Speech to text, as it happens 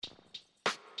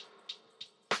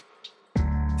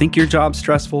Think your job's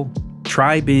stressful?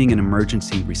 Try being an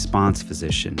emergency response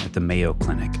physician at the Mayo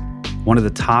Clinic, one of the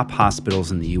top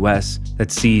hospitals in the U.S.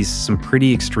 that sees some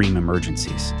pretty extreme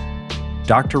emergencies.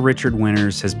 Dr. Richard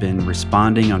Winters has been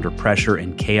responding under pressure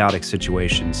in chaotic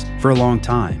situations for a long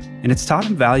time, and it's taught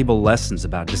him valuable lessons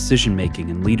about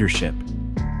decision-making and leadership.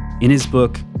 In his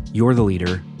book, You're the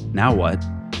Leader, Now What?,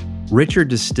 Richard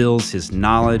distills his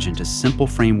knowledge into simple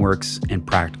frameworks and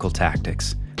practical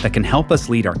tactics that can help us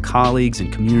lead our colleagues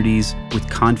and communities with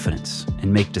confidence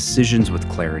and make decisions with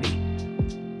clarity.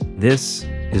 This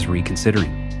is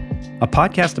Reconsidering, a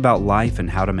podcast about life and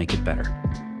how to make it better.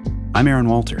 I'm Aaron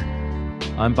Walter.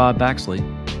 I'm Bob Baxley.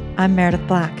 I'm Meredith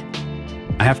Black.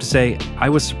 I have to say, I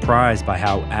was surprised by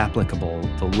how applicable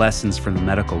the lessons from the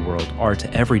medical world are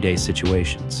to everyday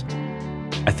situations.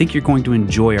 I think you're going to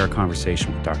enjoy our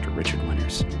conversation with Dr. Richard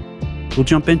Winters. We'll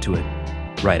jump into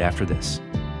it right after this.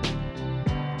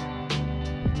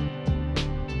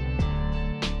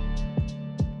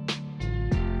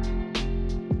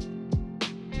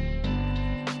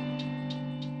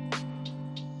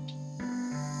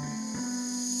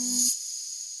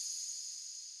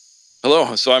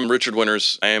 Hello, so I'm Richard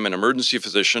Winters. I am an emergency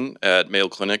physician at Mayo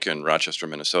Clinic in Rochester,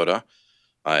 Minnesota.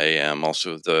 I am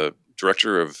also the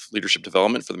Director of Leadership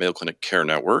Development for the Mayo Clinic Care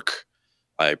Network.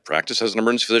 I practice as an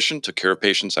emergency physician, took care of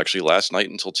patients actually last night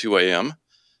until 2 a.m.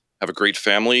 Have a great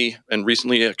family, and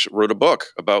recently wrote a book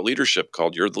about leadership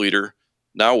called You're the Leader,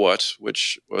 Now What?,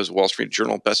 which was a Wall Street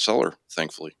Journal bestseller,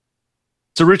 thankfully.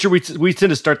 So, Richard, we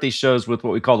tend to start these shows with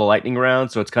what we call the lightning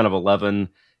round. So it's kind of 11,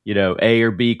 A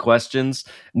or B questions.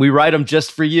 We write them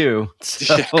just for you.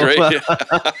 So, Yeah,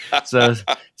 great. So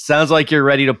sounds like you're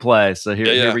ready to play. So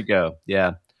here we go.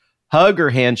 Yeah. Hug or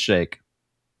handshake?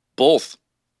 Both.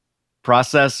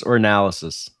 Process or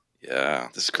analysis? Yeah,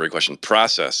 this is a great question.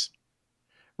 Process.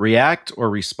 React or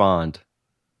respond?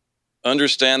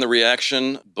 Understand the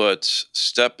reaction, but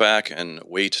step back and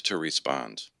wait to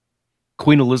respond.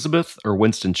 Queen Elizabeth or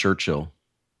Winston Churchill?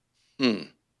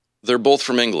 They're both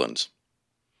from England.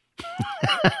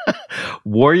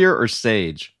 Warrior or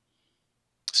sage?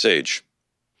 Sage.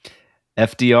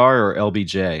 FDR or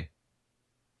LBJ?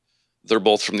 They're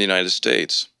both from the United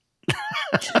States.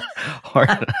 All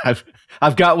right,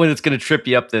 I've got one that's going to trip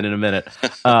you up then in a minute.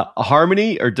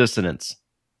 Harmony or dissonance?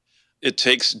 It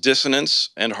takes dissonance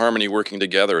and harmony working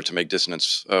together to make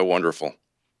dissonance wonderful.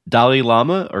 Dalai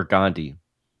Lama or Gandhi?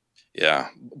 Yeah,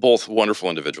 both wonderful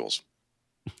individuals.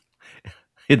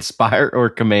 Inspire or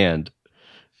command?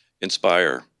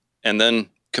 Inspire. And then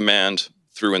command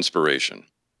through inspiration.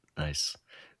 Nice.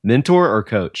 Mentor or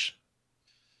coach?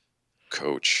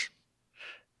 Coach.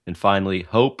 And finally,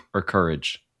 hope or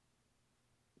courage?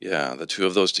 Yeah, the two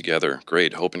of those together.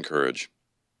 Great. Hope and courage.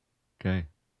 Okay.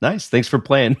 Nice. Thanks for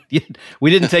playing.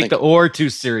 We didn't take the or too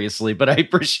seriously, but I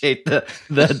appreciate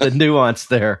the nuance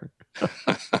there.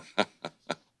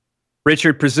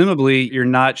 Richard, presumably you're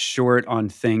not short on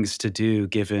things to do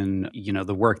given,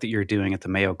 the work that you're doing at the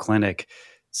Mayo Clinic.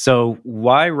 So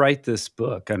why write this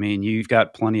book? I mean, you've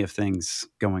got plenty of things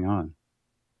going on.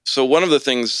 So one of the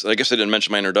things, I guess I didn't mention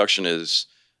in my introduction, is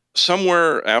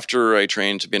somewhere after I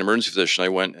trained to be an emergency physician, I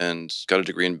went and got a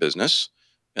degree in business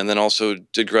and then also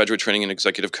did graduate training in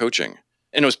executive coaching.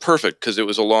 And it was perfect because it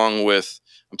was along with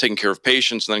I'm taking care of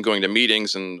patients and then going to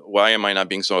meetings. And why am I not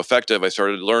being so effective? I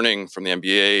started learning from the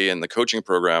MBA and the coaching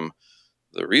program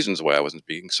the reasons why I wasn't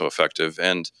being so effective.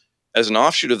 And as an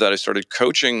offshoot of that, I started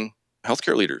coaching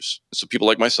healthcare leaders, so people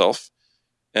like myself.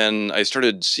 And I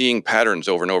started seeing patterns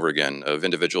over and over again of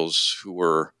individuals who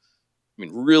were,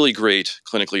 really great,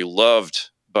 clinically loved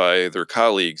by their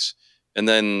colleagues. And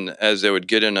then as they would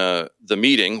get in the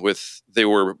meeting they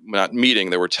were not meeting,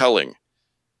 they were telling.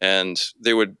 And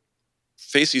they would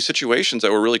face these situations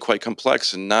that were really quite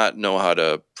complex and not know how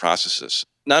to process this.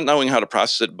 Not knowing how to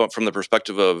process it, but from the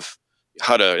perspective of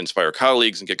how to inspire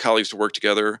colleagues and get colleagues to work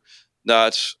together,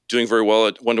 not doing very well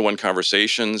at one-to-one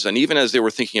conversations, and even as they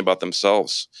were thinking about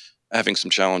themselves, having some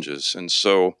challenges. And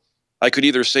so I could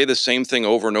either say the same thing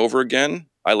over and over again.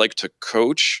 I like to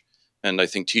coach, and I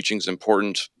think teaching is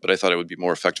important, but I thought it would be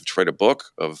more effective to write a book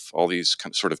of all these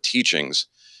sort of teachings,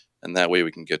 and that way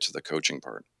we can get to the coaching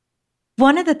part.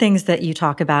 One of the things that you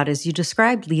talk about is you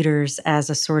describe leaders as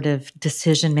a sort of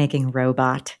decision-making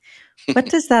robot. What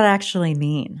does that actually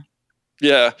mean?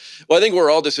 Yeah. Well, I think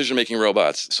we're all decision-making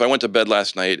robots. So I went to bed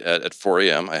last night at 4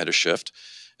 a.m. I had a shift.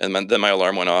 And then my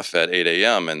alarm went off at 8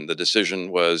 a.m. And the decision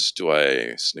was, do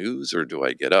I snooze or do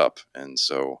I get up? And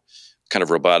so kind of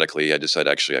robotically, I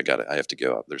decided, actually, I have to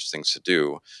go up. There's things to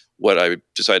do. What I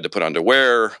decided to put on to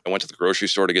wear, I went to the grocery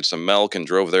store to get some milk and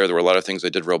drove there. There were a lot of things I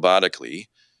did robotically.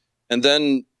 And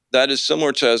then that is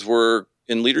similar to as we're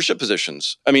in leadership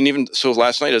positions. I mean, even so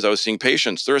last night as I was seeing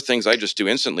patients, there are things I just do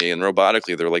instantly and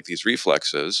robotically. They're like these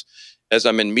reflexes. As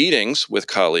I'm in meetings with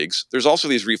colleagues, there's also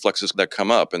these reflexes that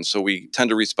come up. And so we tend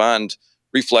to respond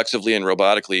reflexively and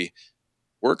robotically.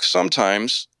 Works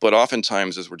sometimes, but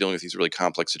oftentimes as we're dealing with these really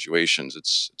complex situations,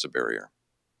 it's a barrier.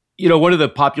 One of the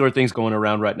popular things going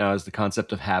around right now is the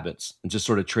concept of habits and just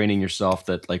sort of training yourself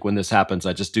that like when this happens,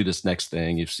 I just do this next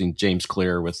thing. You've seen James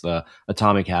Clear with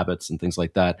Atomic Habits and things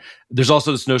like that. There's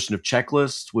also this notion of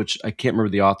checklists, which I can't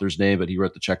remember the author's name, but he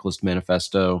wrote the Checklist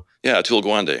Manifesto. Yeah, Atul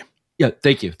Gawande. Yeah,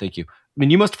 thank you. I mean,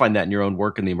 you must find that in your own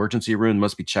work in the emergency room. There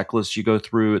must be checklists you go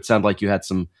through. It sounded like you had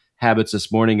some habits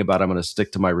this morning about I'm going to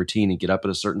stick to my routine and get up at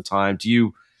a certain time. Do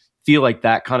you feel like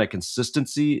that kind of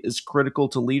consistency is critical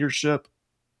to leadership?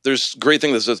 There's great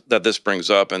things that this brings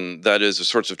up, and that is the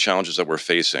sorts of challenges that we're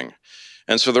facing.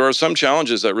 And so there are some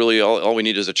challenges that really all we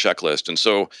need is a checklist. And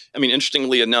so, I mean,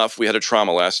 interestingly enough, we had a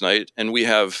trauma last night, and we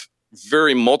have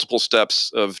very multiple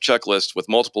steps of checklist with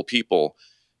multiple people,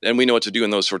 and we know what to do in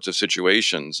those sorts of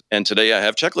situations. And today I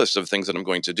have checklists of things that I'm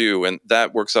going to do, and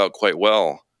that works out quite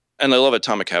well. And I love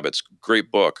Atomic Habits,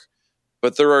 great book.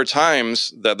 But there are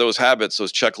times that those habits,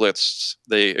 those checklists,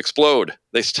 they explode,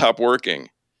 they stop working.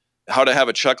 How to have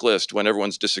a checklist when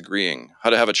everyone's disagreeing, how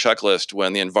to have a checklist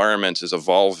when the environment is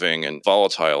evolving and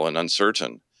volatile and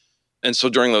uncertain. And so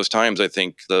during those times, I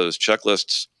think those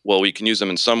checklists, while we can use them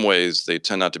in some ways, they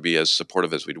tend not to be as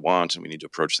supportive as we'd want, and we need to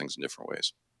approach things in different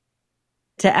ways.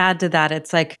 To add to that,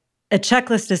 it's like a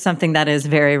checklist is something that is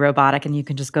very robotic and you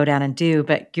can just go down and do,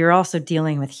 but you're also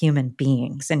dealing with human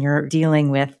beings and you're dealing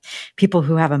with people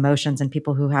who have emotions and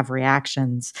people who have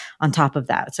reactions on top of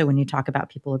that. So when you talk about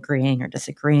people agreeing or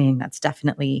disagreeing, that's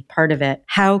definitely part of it.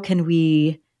 How can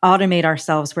we automate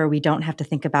ourselves where we don't have to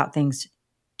think about things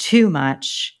too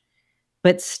much,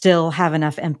 but still have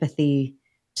enough empathy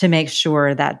to make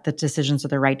sure that the decisions are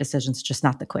the right decisions, just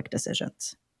not the quick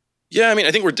decisions? Yeah, I mean,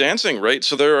 I think we're dancing, right?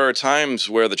 So there are times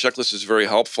where the checklist is very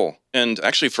helpful. And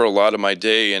actually for a lot of my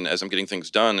day and as I'm getting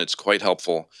things done, it's quite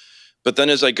helpful. But then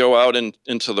as I go out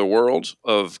into the world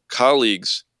of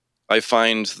colleagues, I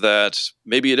find that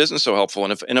maybe it isn't so helpful.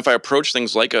 And if I approach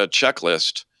things like a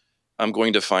checklist, I'm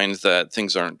going to find that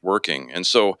things aren't working. And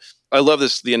so I love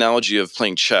the analogy of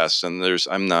playing chess. And I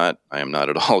am not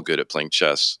at all good at playing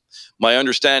chess. My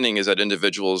understanding is that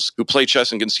individuals who play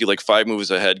chess and can see like 5 moves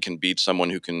ahead can beat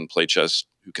someone who can play chess,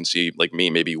 who can see like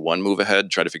me, maybe 1 move ahead,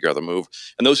 try to figure out the move.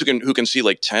 And those who can see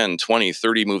like 10, 20,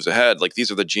 30 moves ahead, like these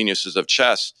are the geniuses of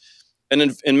chess.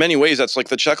 And in many ways, that's like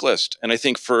the checklist. And I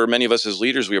think for many of us as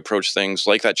leaders, we approach things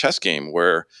like that chess game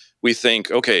where we think,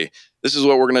 okay, this is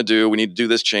what we're going to do. We need to do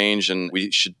this change and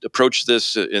we should approach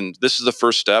this. And this is the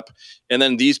first step. And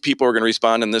then these people are going to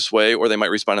respond in this way, or they might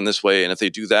respond in this way. And if they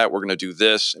do that, we're going to do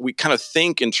this. We kind of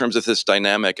think in terms of this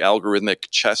dynamic,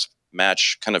 algorithmic chess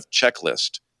match kind of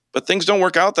checklist. But things don't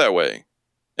work out that way.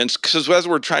 And because as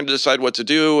we're trying to decide what to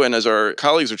do, and as our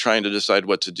colleagues are trying to decide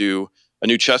what to do, a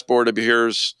new chessboard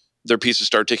appears, their pieces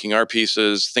start taking our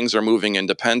pieces, things are moving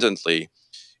independently.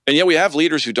 And yet we have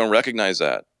leaders who don't recognize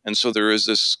that. And so there is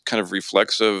this kind of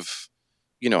reflexive,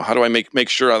 how do I make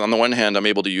sure on the one hand, I'm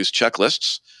able to use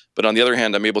checklists, but on the other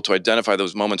hand, I'm able to identify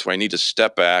those moments where I need to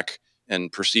step back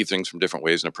and perceive things from different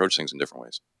ways and approach things in different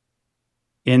ways.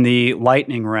 In the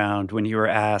lightning round, when you were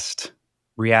asked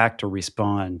react or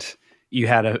respond, you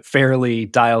had a fairly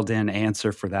dialed in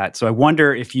answer for that. So I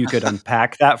wonder if you could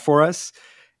unpack that for us.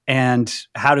 And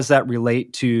how does that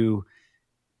relate to,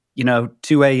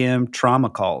 2 a.m. trauma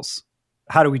calls?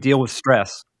 How do we deal with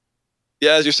stress?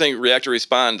 Yeah, as you're saying, react or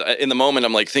respond, in the moment,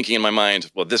 I'm like thinking in my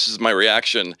mind, well, this is my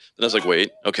reaction. Then I was like,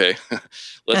 wait, okay,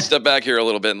 let's step back here a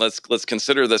little bit and let's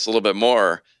consider this a little bit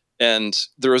more. And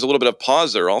there was a little bit of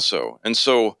pause there also. And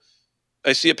so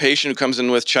I see a patient who comes in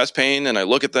with chest pain and I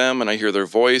look at them and I hear their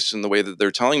voice and the way that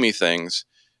they're telling me things.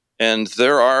 And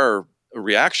there are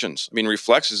reactions,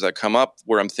 reflexes that come up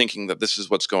where I'm thinking that this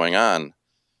is what's going on.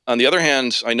 On the other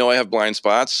hand, I know I have blind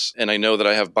spots and I know that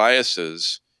I have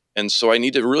biases. And so I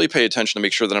need to really pay attention to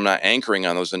make sure that I'm not anchoring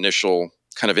on those initial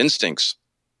kind of instincts.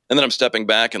 And then I'm stepping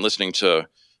back and listening to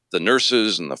the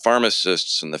nurses and the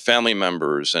pharmacists and the family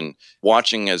members and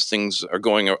watching as things are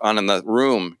going on in that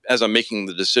room as I'm making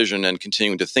the decision and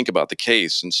continuing to think about the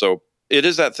case. And so it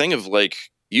is that thing of like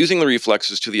using the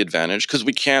reflexes to the advantage because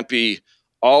we can't be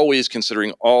always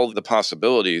considering all the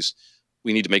possibilities.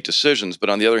 We need to make decisions, but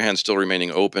on the other hand, still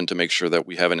remaining open to make sure that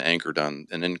we haven't anchored on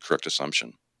an incorrect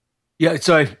assumption. Yeah,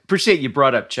 so I appreciate you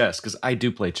brought up chess because I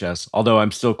do play chess, although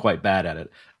I'm still quite bad at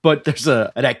it. But there's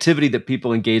an activity that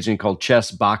people engage in called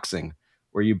chess boxing,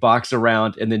 where you box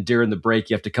around and then during the break,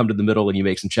 you have to come to the middle and you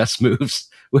make some chess moves,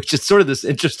 which is sort of this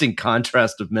interesting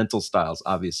contrast of mental styles,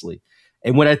 obviously.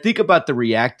 And when I think about the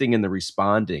reacting and the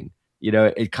responding,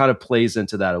 it kind of plays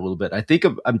into that a little bit.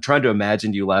 I'm trying to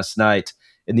imagine you last night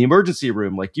in the emergency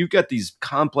room, like you've got these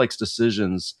complex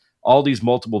decisions, all these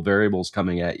multiple variables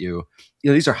coming at you.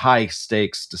 These are high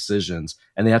stakes decisions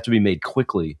and they have to be made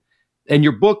quickly. And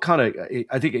your book kind of,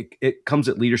 I think it comes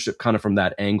at leadership kind of from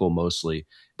that angle mostly.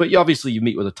 But you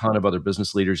meet with a ton of other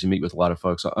business leaders. You meet with a lot of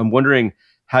folks. I'm wondering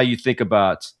how you think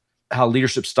about how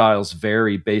leadership styles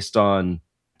vary based on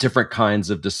different kinds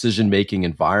of decision-making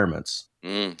environments.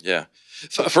 Yeah.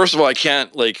 First of all, I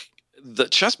can't the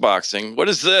chess boxing. What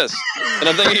is this? And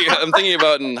I'm thinking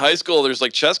about in high school, there's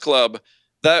chess club.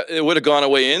 That it would have gone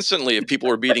away instantly if people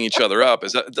were beating each other up.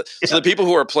 So the people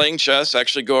who are playing chess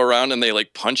actually go around and they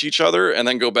punch each other and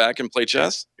then go back and play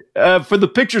chess? For the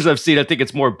pictures I've seen, I think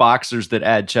it's more boxers that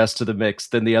add chess to the mix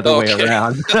than the other way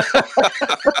around.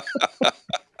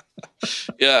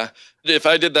 Yeah. If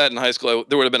I did that in high school,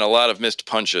 there would have been a lot of missed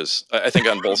punches, I think,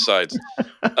 on both sides.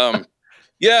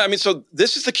 So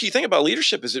this is the key thing about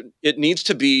leadership is it needs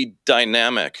to be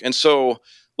dynamic. And so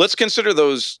let's consider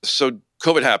those. So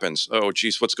COVID happens. Oh,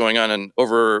 geez, what's going on? And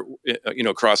over,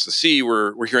 across the sea,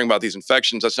 we're hearing about these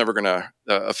infections. That's never going to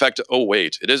affect. Oh,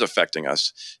 wait, it is affecting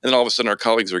us. And then all of a sudden, our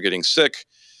colleagues are getting sick.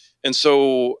 And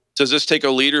so, does this take a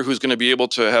leader who's going to be able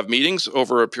to have meetings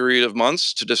over a period of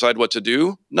months to decide what to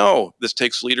do? No, this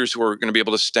takes leaders who are going to be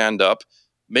able to stand up,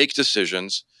 make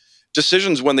decisions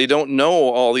when they don't know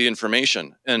all the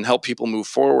information, and help people move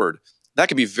forward. That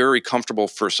can be very comfortable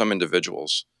for some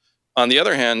individuals. On the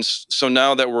other hand, so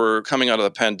now that we're coming out of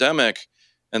the pandemic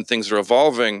and things are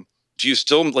evolving, do you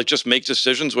still just make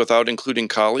decisions without including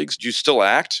colleagues? Do you still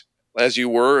act as we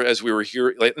were here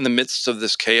in the midst of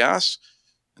this chaos?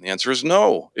 And the answer is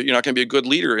no. You're not going to be a good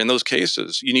leader in those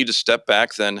cases. You need to step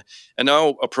back then and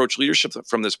now approach leadership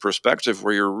from this perspective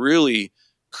where you're really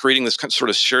creating this sort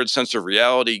of shared sense of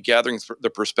reality, gathering the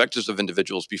perspectives of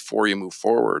individuals before you move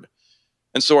forward.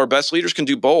 And so our best leaders can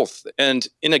do both. And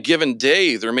in a given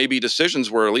day, there may be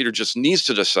decisions where a leader just needs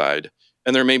to decide.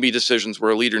 And there may be decisions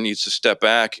where a leader needs to step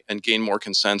back and gain more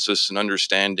consensus and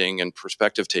understanding and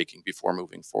perspective taking before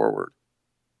moving forward.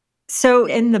 So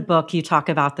in the book, you talk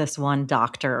about this one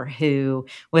doctor who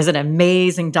was an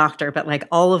amazing doctor, but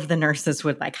all of the nurses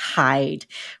would hide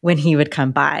when he would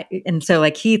come by. And so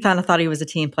he kind of thought he was a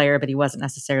team player, but he wasn't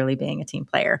necessarily being a team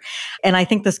player. And I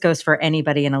think this goes for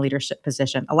anybody in a leadership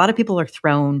position. A lot of people are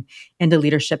thrown into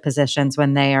leadership positions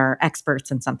when they are experts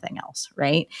in something else,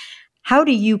 right? How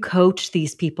do you coach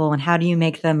these people and how do you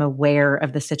make them aware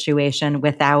of the situation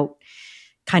without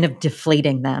kind of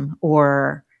deflating them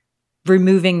or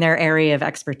removing their area of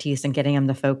expertise and getting them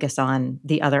to focus on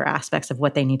the other aspects of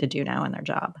what they need to do now in their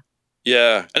job?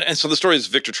 Yeah. And so the story is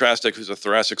Victor Trastek, who's a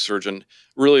thoracic surgeon,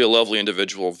 really a lovely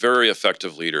individual, very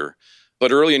effective leader.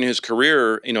 But early in his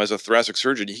career, as a thoracic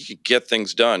surgeon, he could get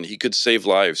things done. He could save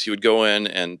lives. He would go in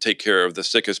and take care of the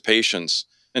sickest patients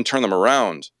and turn them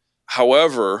around.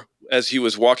 However, as he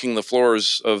was walking the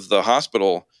floors of the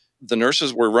hospital, the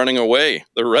nurses were running away.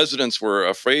 The residents were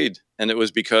afraid. And it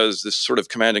was because this sort of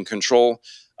command and control,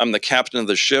 I'm the captain of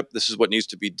the ship. This is what needs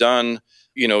to be done.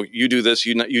 You do this,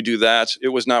 you do that. It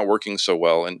was not working so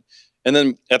well. And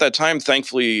then at that time,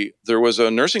 thankfully, there was a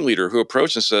nursing leader who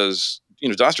approached and says,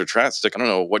 Dr. Trastek, I don't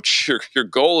know what your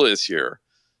goal is here,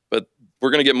 but we're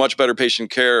going to get much better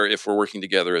patient care if we're working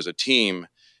together as a team.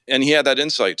 And he had that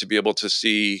insight to be able to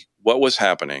see what was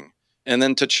happening and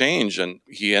then to change. And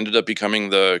he ended up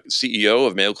becoming the CEO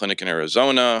of Mayo Clinic in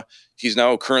Arizona. He's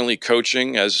now currently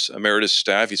coaching as emeritus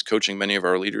staff. He's coaching many of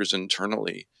our leaders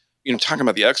internally. Talking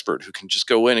about the expert who can just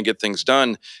go in and get things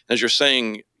done. As you're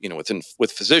saying,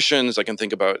 with physicians, I can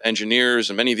think about engineers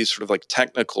and many of these sort of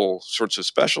technical sorts of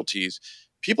specialties.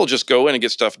 People just go in and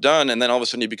get stuff done, and then all of a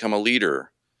sudden you become a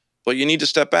leader. But you need to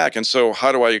step back. And so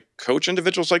how do I coach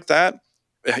individuals like that?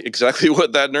 Exactly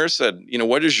what that nurse said.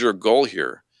 What is your goal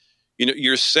here?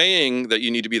 You're saying that you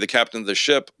need to be the captain of the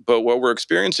ship, but what we're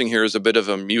experiencing here is a bit of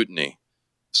a mutiny.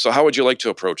 So how would you like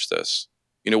to approach this?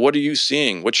 What are you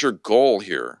seeing? What's your goal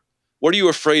here? What are you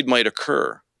afraid might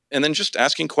occur? And then just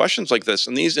asking questions like this.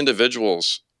 And these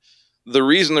individuals, the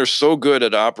reason they're so good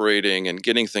at operating and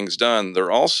getting things done,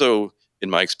 they're also, in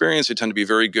my experience, they tend to be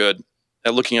very good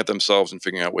at looking at themselves and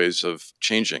figuring out ways of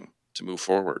changing to move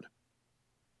forward.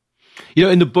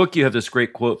 In the book, you have this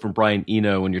great quote from Brian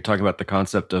Eno when you're talking about the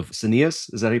concept of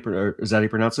Cenius. Is that how you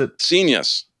pronounce it?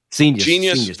 Genius.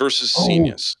 Genius versus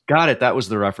Cenius. Got it. That was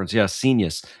the reference. Yeah,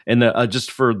 Cenius. And just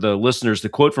for the listeners, the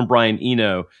quote from Brian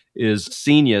Eno is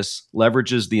Cenius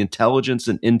leverages the intelligence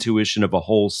and intuition of a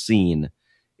whole scene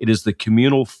It is the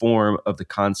communal form of the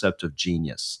concept of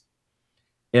genius.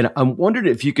 And I'm wondering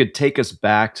if you could take us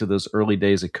back to those early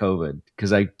days of COVID, because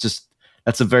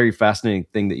that's a very fascinating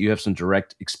thing that you have some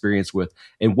direct experience with,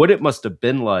 and what it must have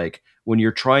been like when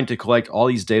you're trying to collect all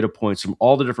these data points from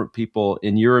all the different people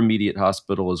in your immediate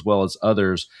hospital as well as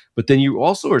others. But then you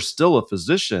also are still a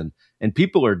physician and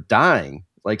people are dying,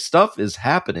 like stuff is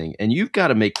happening and you've got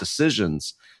to make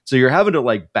decisions. So you're having to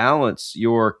like balance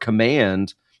your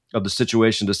command of the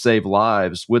situation to save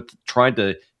lives with trying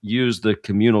to use the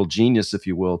communal genius, if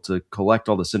you will, to collect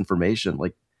all this information.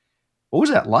 Like, what was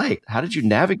that like? How did you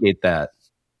navigate that?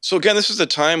 So again, this is a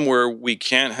time where we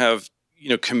can't have,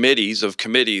 committees of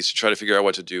committees to try to figure out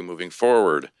what to do moving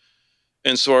forward.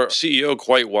 And so our CEO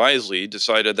quite wisely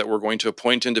decided that we're going to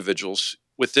appoint individuals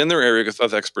within their area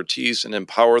of expertise and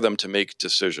empower them to make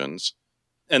decisions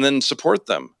and then support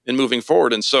them in moving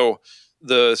forward. And so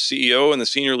the CEO and the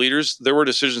senior leaders, there were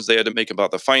decisions they had to make about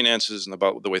the finances and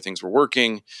about the way things were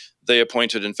working. They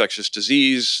appointed infectious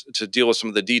disease to deal with some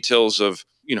of the details of,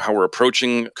 how we're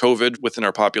approaching COVID within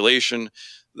our population.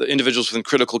 The individuals within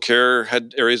critical care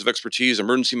had areas of expertise,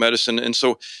 emergency medicine. And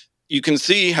so you can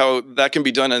see how that can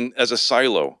be done as a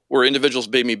silo, where individuals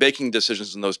may be making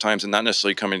decisions in those times and not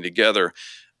necessarily coming together.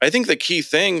 I think the key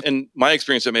thing, in my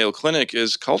experience at Mayo Clinic,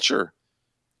 is culture.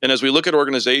 And as we look at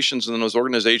organizations, and those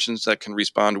organizations that can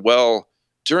respond well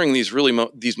during these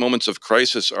these moments of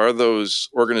crisis are those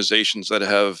organizations that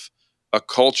have a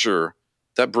culture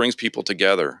that brings people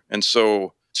together. And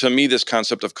so to me, this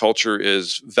concept of culture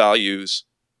is values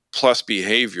plus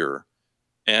behavior.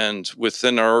 And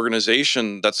within our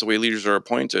organization, that's the way leaders are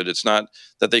appointed. It's not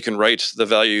that they can write the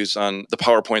values on the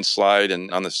PowerPoint slide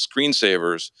and on the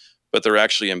screensavers, but they're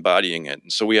actually embodying it.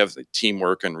 And so we have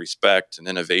teamwork and respect and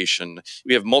innovation.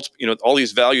 We have multiple, all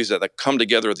these values that come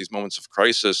together at these moments of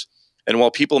crisis. And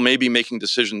while people may be making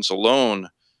decisions alone,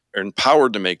 are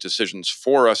empowered to make decisions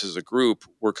for us as a group,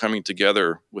 we're coming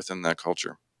together within that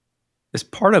culture. As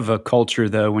part of a culture,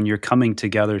 though, when you're coming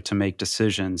together to make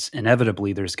decisions,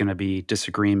 inevitably there's going to be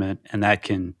disagreement, and that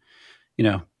can,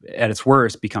 at its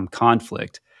worst, become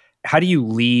conflict. How do you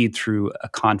lead through a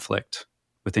conflict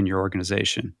within your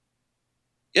organization?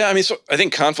 Yeah, so I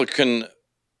think conflict can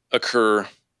occur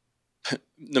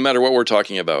no matter what we're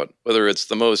talking about, whether it's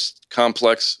the most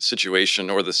complex situation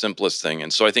or the simplest thing.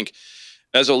 And so I think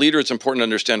as a leader, it's important to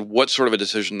understand what sort of a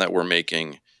decision that we're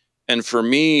making. And for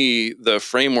me, the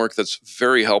framework that's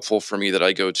very helpful for me that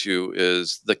I go to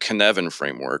is the Cynefin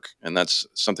framework. And that's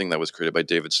something that was created by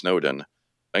David Snowden.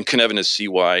 And Cynefin is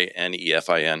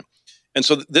Cynefin. And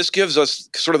so this gives us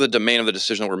sort of the domain of the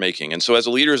decision that we're making. And so as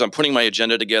a leader, as I'm putting my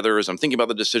agenda together, as I'm thinking about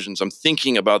the decisions, I'm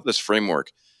thinking about this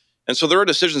framework. And so there are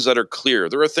decisions that are clear.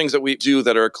 There are things that we do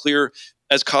that are clear.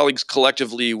 As colleagues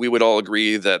collectively, we would all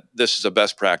agree that this is a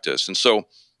best practice. And so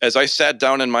as I sat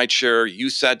down in my chair, you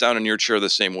sat down in your chair the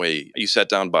same way. You sat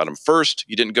down bottom first.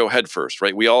 You didn't go head first,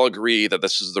 right? We all agree that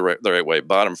this is the right way,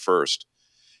 bottom first.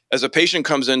 As a patient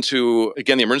comes into,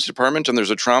 again, the emergency department and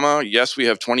there's a trauma, yes, we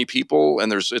have 20 people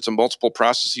and it's a multiple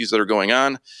processes that are going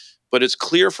on, but it's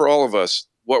clear for all of us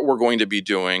what we're going to be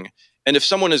doing. And if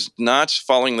someone is not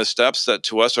following the steps that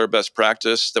to us are best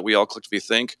practice that we all collectively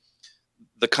think,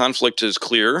 the conflict is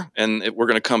clear and we're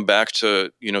going to come back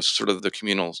to, sort of the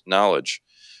communal knowledge.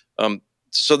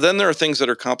 So then there are things that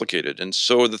are complicated. And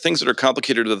so the things that are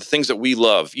complicated are the things that we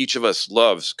love, each of us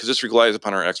loves, because this relies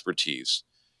upon our expertise.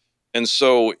 And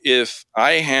so if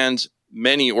I hand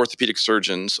many orthopedic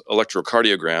surgeons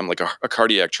electrocardiogram, like a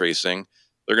cardiac tracing,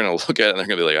 they're going to look at it and they're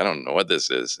going to be like, I don't know what this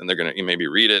is. And they're going to maybe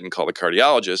read it and call the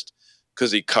cardiologist,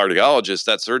 because the cardiologist,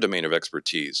 that's their domain of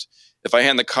expertise. If I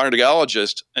hand the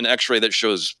cardiologist an x-ray that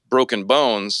shows broken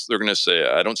bones, they're going to say,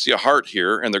 I don't see a heart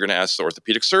here. And they're going to ask the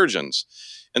orthopedic surgeons.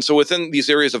 And so within these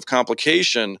areas of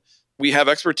complication, we have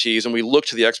expertise and we look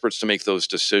to the experts to make those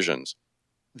decisions.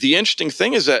 The interesting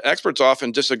thing is that experts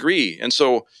often disagree. And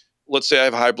so let's say I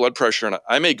have high blood pressure and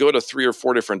I may go to 3 or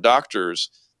 4 different doctors.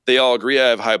 They all agree I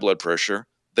have high blood pressure.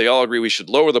 They all agree we should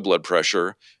lower the blood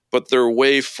pressure, but their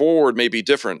way forward may be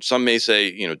different. Some may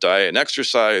say, diet and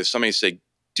exercise. Some may say,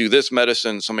 do this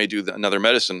medicine. Some may do another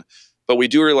medicine. But we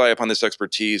do rely upon this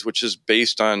expertise, which is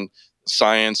based on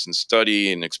science and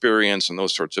study and experience and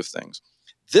those sorts of things.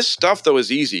 This stuff, though,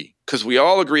 is easy because we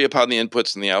all agree upon the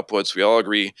inputs and the outputs. We all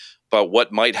agree about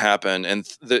what might happen. And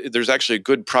there's actually a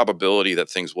good probability that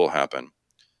things will happen.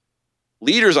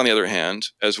 Leaders, on the other hand,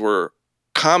 as we're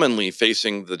commonly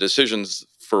facing the decisions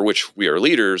for which we are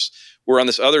leaders, we're on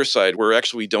this other side where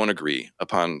actually we don't agree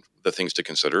upon the things to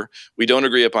consider. We don't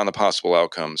agree upon the possible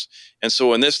outcomes. And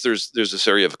so in this, there's this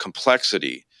area of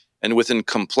complexity. And within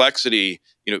complexity,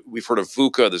 we've heard of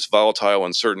VUCA, this volatile,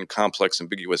 uncertain, complex,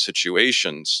 ambiguous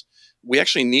situations. We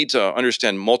actually need to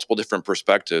understand multiple different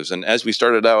perspectives. And as we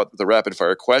started out the rapid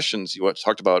fire questions, you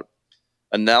talked about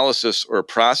analysis or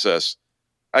process.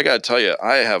 I got to tell you,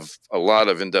 I have a lot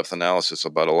of in-depth analysis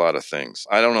about a lot of things.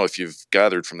 I don't know if you've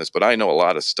gathered from this, but I know a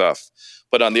lot of stuff.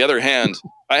 But on the other hand,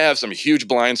 I have some huge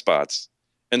blind spots.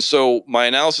 And so my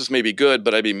analysis may be good,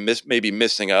 but I'd be maybe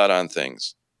missing out on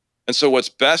things. And so what's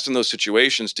best in those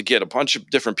situations to get a bunch of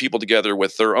different people together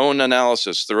with their own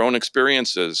analysis, their own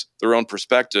experiences, their own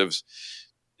perspectives,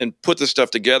 and put this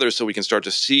stuff together so we can start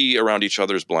to see around each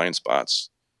other's blind spots.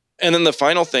 And then the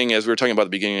final thing, as we were talking about at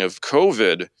the beginning of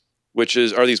COVID, which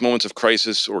are these moments of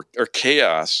crisis or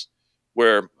chaos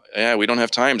where we don't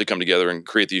have time to come together and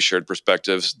create these shared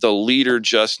perspectives. The leader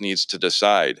just needs to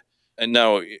decide. And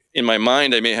now in my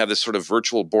mind, I may have this sort of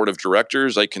virtual board of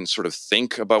directors. I can sort of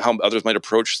think about how others might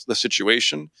approach the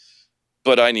situation,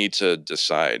 but I need to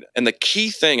decide. And the key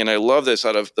thing, and I love this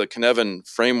out of the Cynefin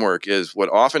framework, is what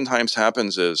oftentimes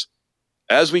happens is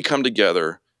as we come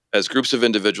together as groups of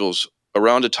individuals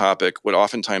around a topic, what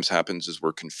oftentimes happens is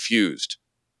we're confused.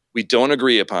 We don't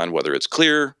agree upon whether it's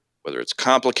clear, whether it's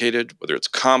complicated, whether it's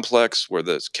complex,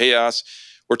 whether it's chaos.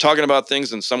 We're talking about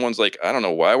things and someone's like, I don't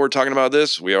know why we're talking about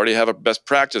this. We already have a best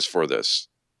practice for this.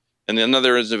 And then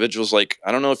another individual's like,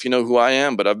 I don't know if you know who I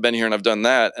am, but I've been here and I've done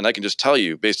that. And I can just tell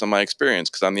you based on my experience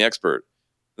because I'm the expert.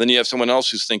 Then you have someone else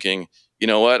who's thinking, you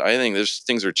know what? I think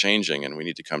things are changing and we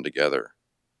need to come together.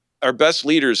 Our best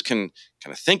leaders can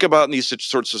kind of think about these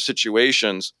sorts of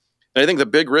situations. And I think the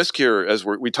big risk here as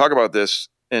we talk about this,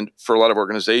 and for a lot of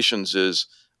organizations, is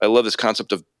I love this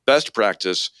concept of best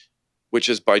practice, which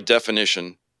is by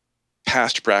definition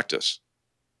past practice.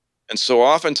 And so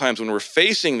oftentimes when we're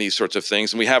facing these sorts of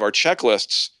things and we have our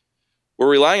checklists, we're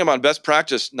relying upon best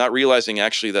practice, not realizing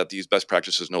actually that these best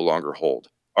practices no longer hold.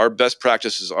 Our best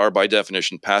practices are by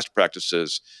definition past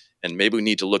practices, and maybe we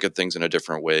need to look at things in a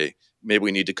different way. Maybe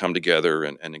we need to come together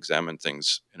and examine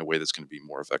things in a way that's going to be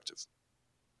more effective.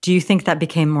 Do you think that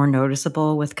became more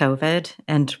noticeable with COVID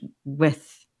and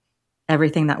with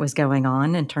everything that was going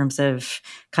on in terms of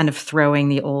kind of throwing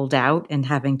the old out and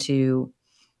having to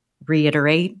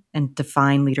reiterate and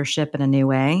define leadership in a new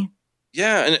way?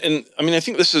 Yeah. And I mean, I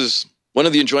think this is one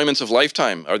of the enjoyments of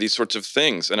lifetime are these sorts of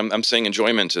things. And I'm saying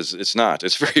enjoyment it's not.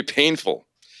 It's very painful.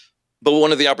 But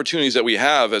one of the opportunities that we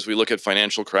have as we look at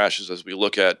financial crashes, as we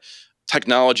look at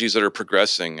technologies that are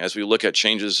progressing, as we look at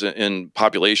changes in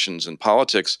populations and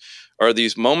politics, are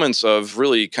these moments of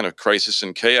really kind of crisis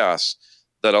and chaos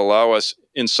that allow us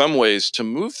in some ways to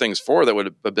move things forward that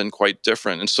would have been quite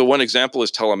different. And so one example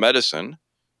is telemedicine.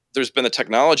 There's been the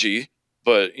technology,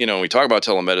 but we talk about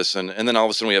telemedicine and then all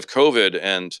of a sudden we have COVID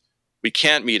and we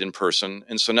can't meet in person.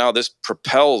 And so now this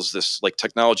propels this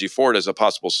technology forward as a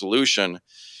possible solution.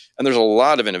 And there's a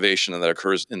lot of innovation that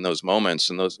occurs in those moments,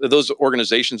 and those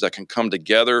organizations that can come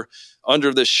together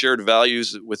under this shared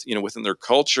values within their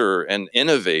culture and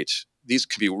innovate. These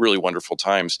could be really wonderful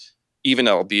times, even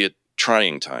albeit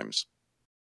trying times.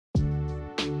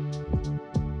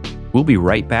 We'll be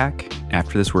right back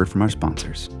after this word from our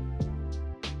sponsors.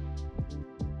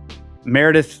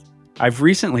 Meredith, I've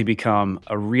recently become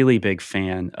a really big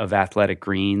fan of Athletic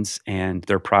Greens and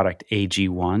their product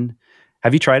AG1.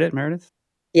 Have you tried it, Meredith?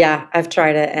 Yeah, I've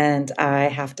tried it, and I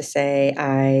have to say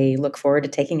I look forward to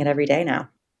taking it every day now.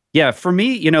 Yeah, for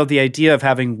me, the idea of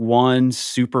having one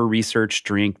super research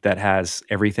drink that has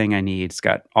everything I need, it's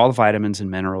got all the vitamins and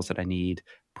minerals that I need,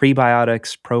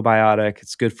 prebiotics, probiotic,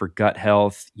 it's good for gut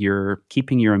health, you're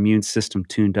keeping your immune system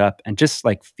tuned up and just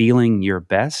feeling your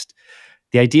best.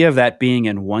 The idea of that being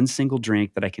in one single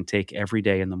drink that I can take every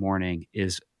day in the morning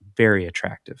is very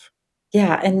attractive.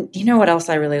 Yeah, and you know what else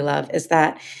I really love is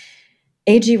that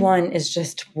AG1 is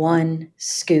just one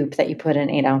scoop that you put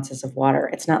in 8 ounces of water.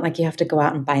 It's not like you have to go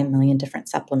out and buy a million different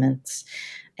supplements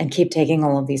and keep taking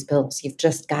all of these pills. You've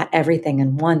just got everything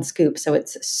in one scoop. So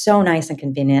it's so nice and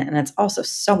convenient. And it's also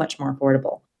so much more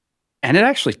affordable. And it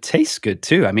actually tastes good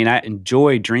too. I mean, I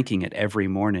enjoy drinking it every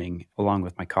morning along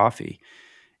with my coffee.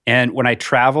 And when I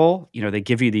travel, they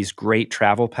give you these great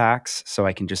travel packs so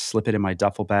I can just slip it in my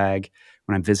duffel bag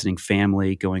when I'm visiting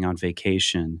family, going on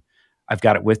vacation. I've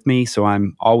got it with me, so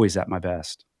I'm always at my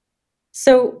best.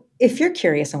 So if you're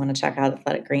curious and want to check out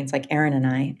Athletic Greens like Aaron and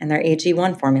I and their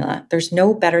AG1 formula, there's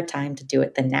no better time to do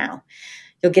it than now.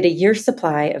 You'll get a year's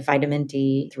supply of vitamin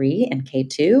D3 and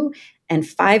K2 and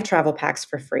 5 travel packs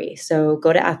for free. So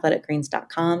go to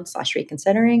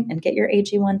athleticgreens.com/reconsidering and get your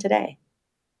AG1 today.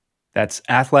 That's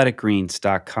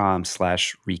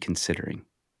athleticgreens.com/reconsidering.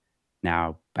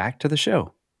 Now back to the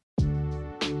show.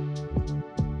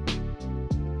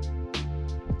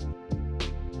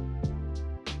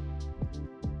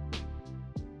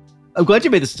 I'm glad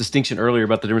you made this distinction earlier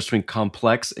about the difference between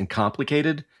complex and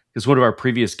complicated, because one of our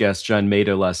previous guests, John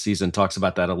Mato, last season talks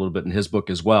about that a little bit in his book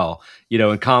as well.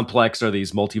 And complex are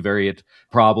these multivariate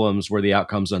problems where the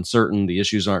outcome's uncertain, the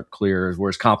issues aren't clear,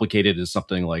 whereas complicated is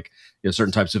something like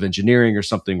certain types of engineering or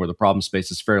something where the problem space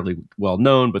is fairly well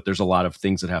known, but there's a lot of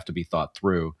things that have to be thought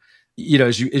through.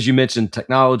 As you mentioned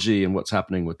technology and what's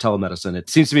happening with telemedicine,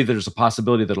 it seems to me that there's a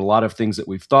possibility that a lot of things that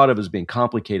we've thought of as being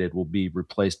complicated will be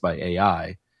replaced by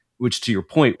AI, which, to your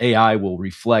point, AI will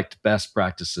reflect best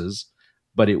practices,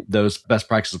 but those best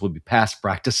practices will be past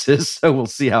practices. So we'll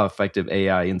see how effective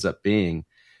AI ends up being.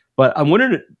 But I'm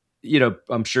wondering,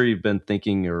 I'm sure you've been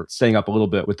thinking or staying up a little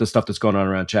bit with the stuff that's going on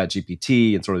around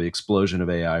ChatGPT and sort of the explosion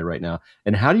of AI right now.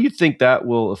 And how do you think that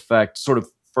will affect sort of,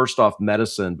 first off,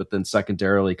 medicine, but then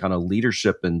secondarily kind of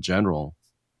leadership in general?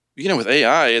 With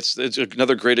AI, it's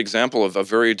another great example of a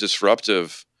very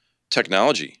disruptive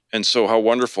technology. And so how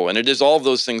wonderful. And it is all of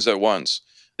those things at once.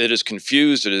 It is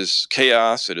confused, it is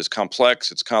chaos, it is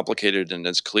complex, it's complicated, and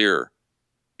it's clear.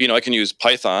 I can use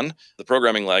Python, the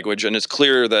programming language, and it's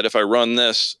clear that if I run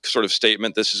this sort of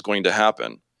statement, this is going to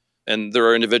happen. And there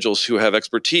are individuals who have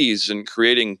expertise in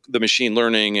creating the machine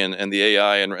learning and the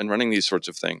AI and running these sorts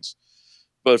of things.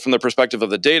 But from the perspective of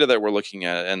the data that we're looking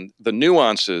at and the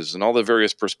nuances and all the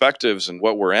various perspectives and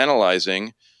what we're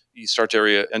analyzing, you start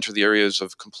to enter the areas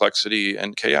of complexity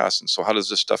and chaos. And so how does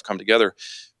this stuff come together?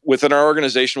 Within our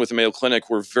organization, with the Mayo Clinic,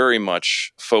 we're very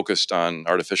much focused on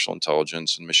artificial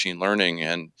intelligence and machine learning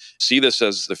and see this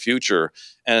as the future.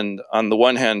 And on the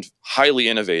one hand, highly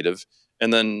innovative.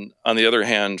 And then on the other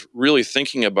hand, really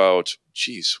thinking about,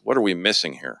 what are we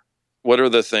missing here? What are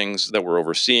the things that we're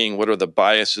overseeing? What are the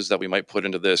biases that we might put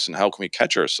into this? And how can we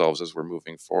catch ourselves as we're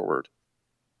moving forward?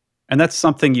 And that's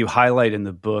something you highlight in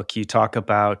the book. You talk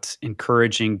about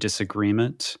encouraging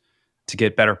disagreement to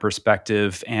get better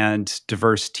perspective and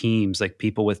diverse teams, like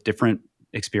people with different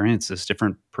experiences,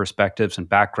 different perspectives and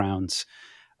backgrounds.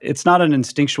 It's not an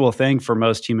instinctual thing for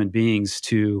most human beings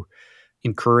to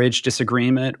encourage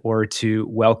disagreement or to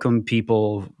welcome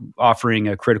people offering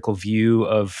a critical view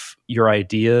of your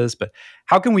ideas. But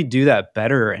how can we do that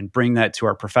better and bring that to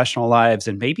our professional lives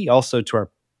and maybe also to our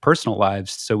personal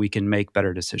lives so we can make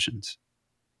better decisions?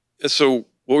 So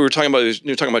what we were talking about is,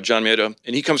 you're talking about John Maeda,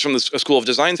 and he comes from a school of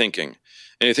design thinking.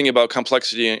 And you think about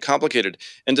complexity and complicated.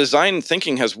 And design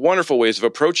thinking has wonderful ways of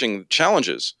approaching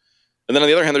challenges. And then on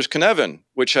the other hand, there's Cynefin,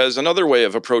 which has another way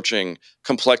of approaching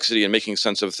complexity and making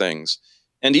sense of things.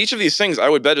 And each of these things, I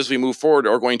would bet as we move forward,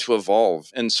 are going to evolve.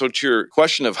 And so to your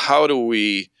question of how do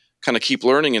we kind of keep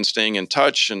learning and staying in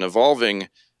touch and evolving,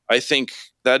 I think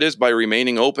that is by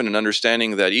remaining open and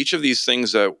understanding that each of these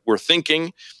things that we're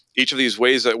thinking, each of these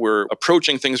ways that we're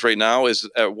approaching things right now is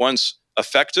at once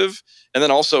effective and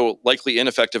then also likely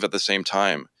ineffective at the same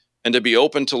time. And to be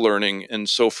open to learning. And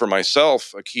so for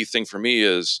myself, a key thing for me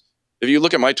is, if you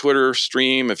look at my Twitter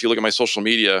stream, if you look at my social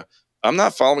media, I'm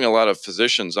not following a lot of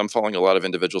physicians. I'm following a lot of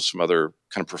individuals from other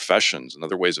kind of professions and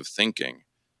other ways of thinking.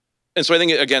 And so I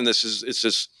think, again, it's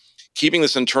just keeping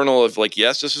this internal of like,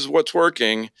 yes, this is what's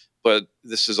working, but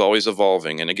this is always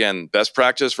evolving. And again, best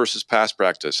practice versus past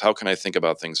practice. How can I think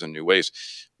about things in new ways?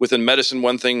 Within medicine,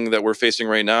 one thing that we're facing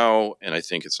right now, and I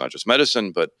think it's not just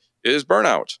medicine, but it is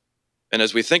burnout. And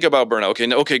as we think about burnout,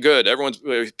 okay, good.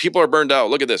 People are burned out.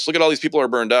 Look at this. Look at all these people are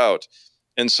burned out.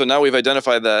 And so now we've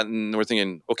identified that and we're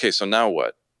thinking, okay, so now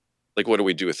what? Like, what do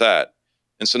we do with that?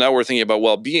 And so now we're thinking about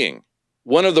well-being.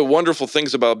 One of the wonderful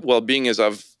things about well-being is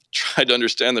I've tried to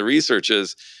understand the research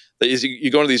is that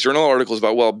you go into these journal articles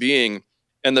about well-being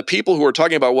and the people who are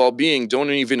talking about well-being don't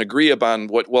even agree upon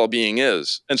what well-being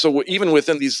is. And so even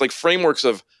within these like frameworks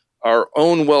of our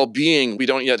own well-being, we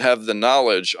don't yet have the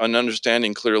knowledge and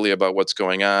understanding clearly about what's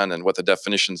going on and what the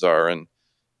definitions are. And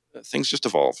things just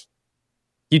evolve.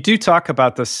 You do talk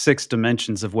about the 6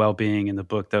 dimensions of well-being in the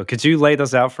book, though. Could you lay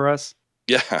those out for us?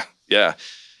 Yeah.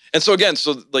 And so again,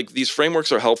 like these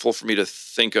frameworks are helpful for me to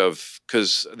think of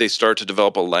because they start to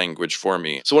develop a language for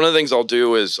me. So one of the things I'll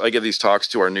do is I give these talks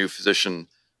to our new physician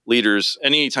leaders.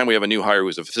 Anytime we have a new hire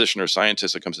who's a physician or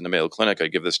scientist that comes into Mayo Clinic, I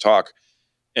give this talk.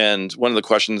 And one of the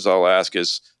questions I'll ask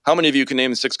is, how many of you can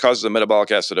name the 6 causes of metabolic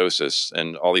acidosis?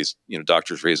 And all these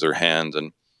doctors raise their hand.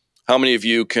 And how many of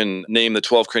you can name the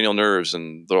 12 cranial nerves?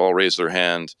 And they'll all raise their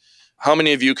hand. How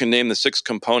many of you can name the 6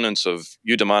 components of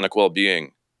eudaimonic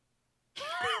well-being?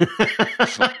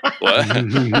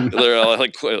 What? They're all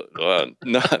like,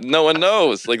 no one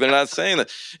knows. Like, they're not saying that.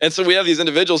 And so we have these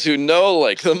individuals who know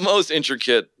like the most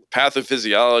intricate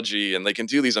pathophysiology and they can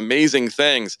do these amazing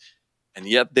things. And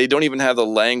yet they don't even have the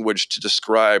language to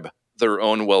describe their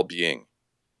own well-being.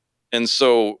 And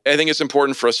so I think it's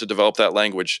important for us to develop that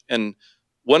language. And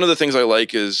one of the things I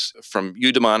like is from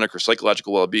eudaimonic or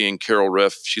psychological well-being, Carol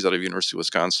Riff. She's out of University of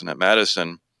Wisconsin at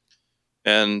Madison.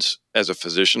 And as a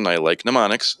physician, I like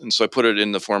mnemonics. And so I put it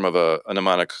in the form of a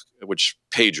mnemonic, which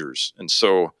pagers. And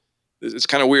so it's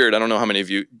kind of weird. I don't know how many of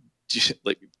you,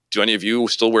 do any of you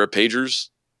still wear pagers?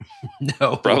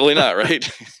 No. Probably not, right?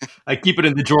 I keep it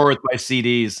in the drawer with my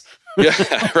CDs.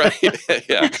 Yeah, right.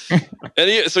 Yeah.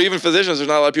 And so even physicians, there's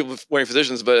not a lot of people wearing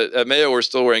physicians, but at Mayo, we're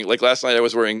still wearing, like last night, I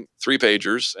was wearing 3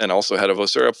 pagers and also had a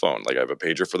Vocera phone. Like I have a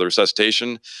pager for the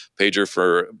resuscitation, pager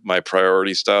for my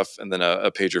priority stuff, and then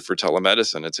a pager for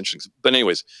telemedicine. It's interesting. But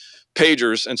anyways,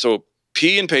 pagers. And so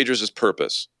P in pagers is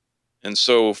purpose. And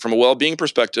so from a well-being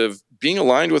perspective, being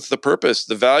aligned with the purpose,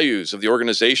 the values of the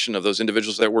organization of those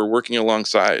individuals that we're working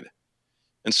alongside.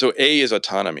 And so A is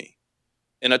autonomy.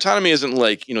 And autonomy isn't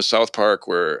like, South Park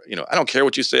where, I don't care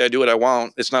what you say, I do what I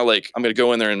want. It's not like I'm going to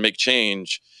go in there and make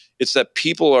change. It's that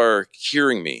people are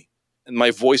hearing me and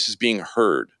my voice is being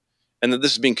heard. And that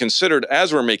this is being considered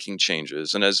as we're making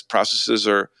changes and as processes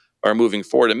are moving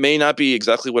forward. It may not be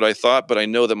exactly what I thought, but I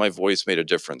know that my voice made a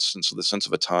difference. And so the sense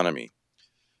of autonomy.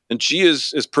 And G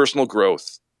is personal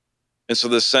growth. And so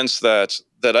the sense that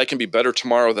I can be better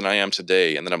tomorrow than I am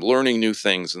today, and that I'm learning new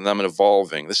things and that I'm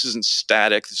evolving. This isn't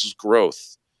static, this is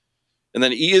growth. And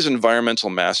then E is environmental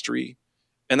mastery.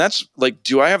 And that's like,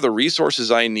 do I have the resources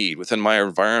I need within my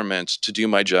environment to do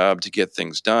my job, to get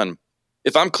things done?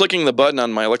 If I'm clicking the button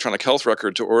on my electronic health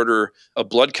record to order a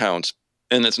blood count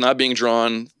and it's not being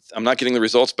drawn, I'm not getting the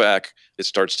results back, it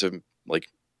starts to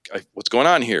what's going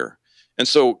on here? And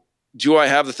so do I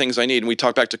have the things I need? And we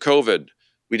talk back to COVID.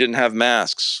 We didn't have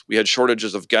masks. We had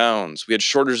shortages of gowns. We had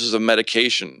shortages of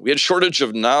medication. We had shortage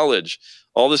of knowledge,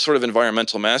 all this sort of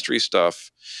environmental mastery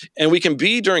stuff. And we can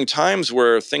be during times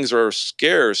where things are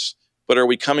scarce, but are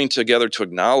we coming together to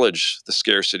acknowledge the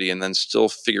scarcity and then still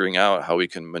figuring out how we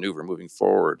can maneuver moving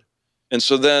forward? And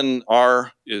so then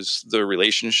R is the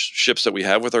relationships that we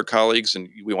have with our colleagues, and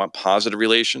we want positive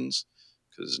relations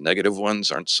because negative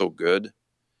ones aren't so good.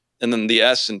 And then the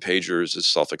S in pagers is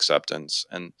self-acceptance.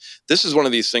 And this is one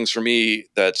of these things for me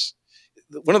that's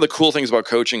one of the cool things about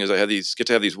coaching is I get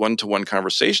to have these one-to-one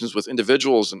conversations with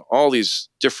individuals in all these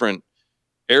different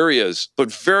areas,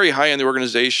 but very high in the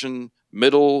organization,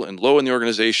 middle and low in the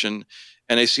organization.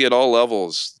 And I see at all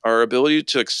levels our ability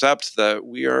to accept that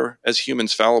we are, as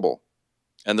humans, fallible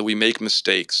and that we make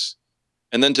mistakes.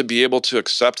 And then to be able to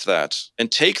accept that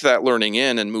and take that learning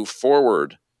in and move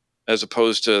forward, as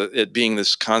opposed to it being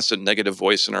this constant negative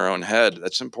voice in our own head.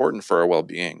 That's important for our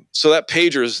well-being. So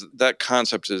that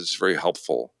concept is very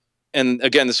helpful. And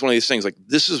again, this is one of these things, like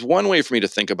this is one way for me to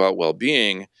think about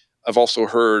well-being. I've also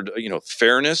heard,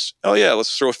 fairness. Oh yeah,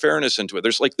 let's throw fairness into it.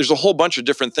 There's a whole bunch of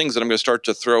different things that I'm going to start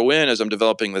to throw in as I'm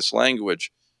developing this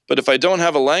language. But if I don't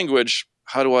have a language,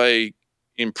 how do I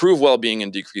improve well-being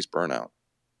and decrease burnout?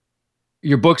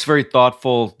 Your book's very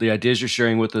thoughtful. The ideas you're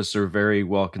sharing with us are very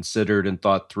well considered and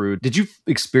thought through. Did you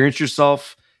experience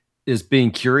yourself as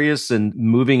being curious and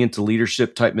moving into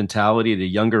leadership type mentality at a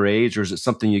younger age, or is it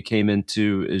something you came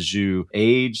into as you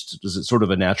aged? Is it sort of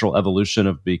a natural evolution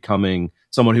of becoming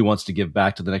someone who wants to give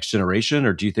back to the next generation,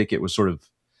 or do you think it was sort of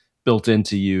built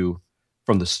into you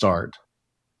from the start?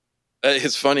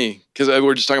 It's funny because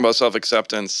we're just talking about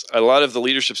self-acceptance. A lot of the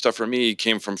leadership stuff for me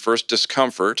came from first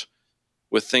discomfort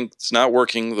with things not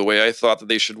working the way I thought that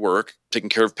they should work, taking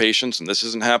care of patients, and this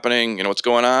isn't happening, what's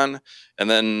going on? And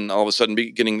then all of a sudden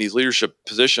getting these leadership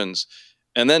positions,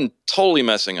 and then totally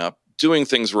messing up, doing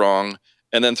things wrong,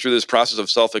 and then through this process of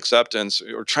self-acceptance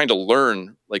or trying to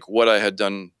learn like what I had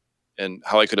done and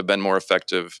how I could have been more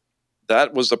effective.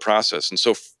 That was the process. And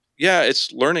so,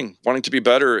 it's learning, wanting to be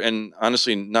better, and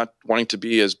honestly not wanting to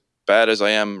be as bad as I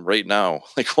am right now,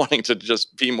 like wanting to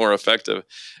just be more effective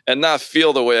and not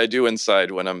feel the way I do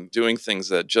inside when I'm doing things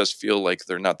that just feel like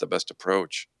they're not the best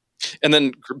approach. And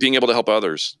then being able to help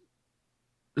others.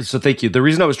 So thank you. The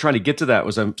reason I was trying to get to that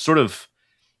was I'm sort of,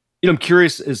 I'm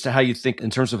curious as to how you think in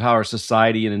terms of how our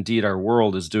society and indeed our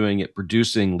world is doing at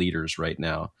producing leaders right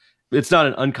now. It's not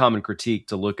an uncommon critique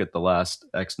to look at the last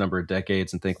X number of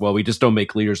decades and think, well, we just don't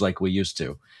make leaders like we used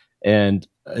to. And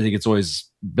I think it's always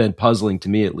been puzzling to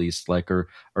me, at least, like, are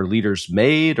leaders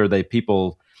made? Are they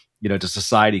people, does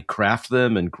society craft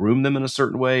them and groom them in a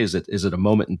certain way? Is it a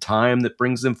moment in time that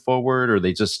brings them forward? Or are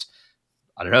they just,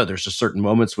 I don't know, there's just certain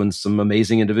moments when some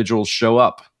amazing individuals show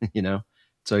up,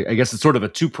 So I guess it's sort of a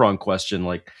two-pronged question.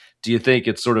 Like, do you think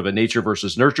it's sort of a nature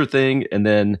versus nurture thing? And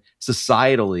then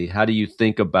societally, how do you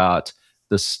think about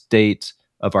the state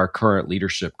of our current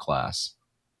leadership class?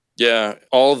 Yeah,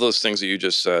 all of those things that you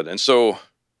just said. And so we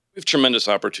have tremendous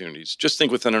opportunities. Just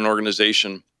think within an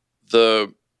organization,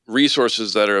 the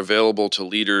resources that are available to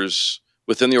leaders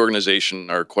within the organization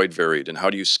are quite varied. And how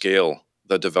do you scale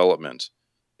the development?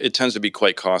 It tends to be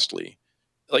quite costly.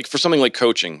 Like for something like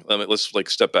coaching, let's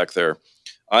step back there.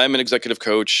 I'm an executive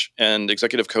coach, and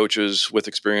executive coaches with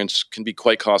experience can be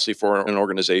quite costly for an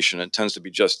organization. It tends to be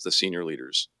just the senior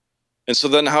leaders. And so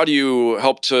then how do you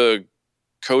help to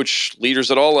coach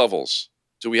leaders at all levels?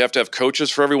 Do we have to have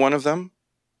coaches for every one of them?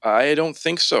 I don't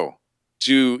think so.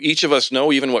 Do each of us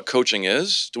know even what coaching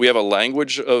is? Do we have a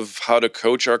language of how to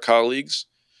coach our colleagues?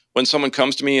 When someone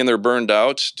comes to me and they're burned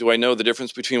out, do I know the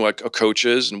difference between what a coach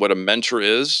is and what a mentor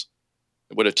is,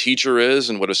 what a teacher is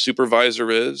and what a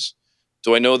supervisor is?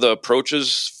 Do I know the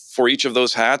approaches for each of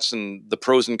those hats and the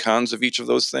pros and cons of each of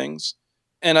those things?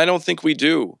 And I don't think we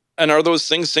do. And are those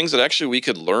things that actually we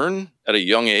could learn at a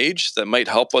young age that might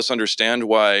help us understand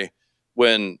why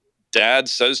when dad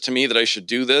says to me that I should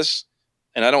do this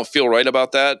and I don't feel right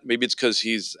about that, maybe it's because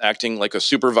he's acting like a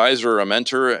supervisor or a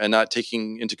mentor and not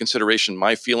taking into consideration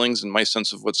my feelings and my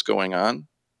sense of what's going on?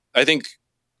 I think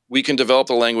we can develop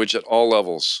the language at all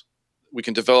levels. We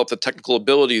can develop the technical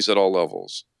abilities at all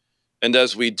levels. And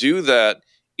as we do that,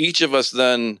 each of us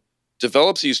then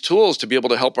develops these tools to be able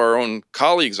to help our own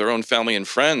colleagues, our own family and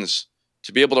friends,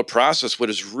 to be able to process what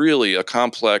is really a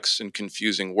complex and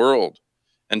confusing world,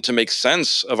 and to make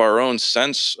sense of our own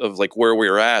sense of where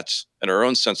we're at and our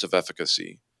own sense of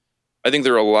efficacy. I think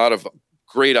there are a lot of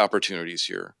great opportunities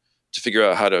here to figure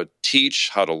out how to teach,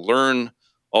 how to learn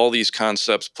all these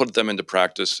concepts, put them into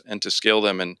practice, and to scale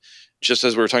them. And just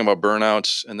as we were talking about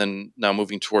burnout and then now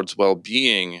moving towards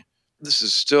well-being, this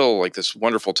is still this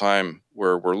wonderful time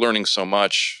where we're learning so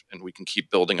much and we can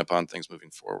keep building upon things moving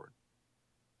forward.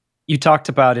 You talked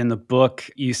about in the book,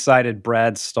 you cited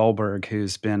Brad Stulberg,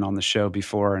 who's been on the show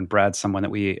before, and Brad's someone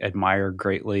that we admire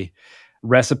greatly.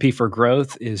 Recipe for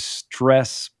growth is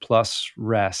stress plus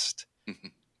rest.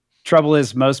 Trouble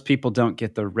is, most people don't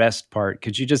get the rest part.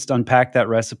 Could you just unpack that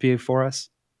recipe for us?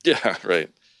 Yeah,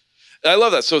 right. I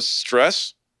love that. So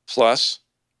stress plus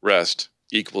rest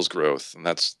equals growth. And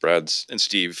that's Brad's and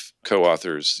Steve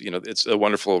co-authors. It's a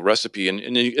wonderful recipe.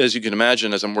 And as you can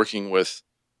imagine, as I'm working with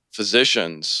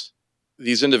physicians,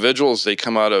 these individuals, they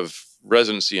come out of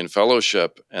residency and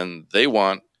fellowship and they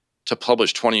want to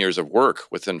publish 20 years of work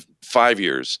within 5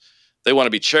 years. They want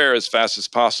to be chair as fast as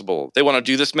possible. They want to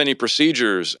do this many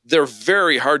procedures. They're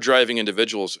very hard-driving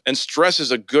individuals. And stress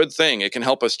is a good thing. It can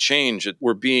help us change.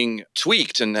 We're being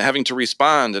tweaked and having to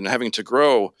respond and having to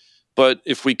grow. But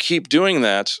if we keep doing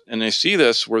that, and I see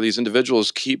this where these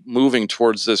individuals keep moving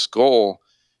towards this goal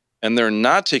and they're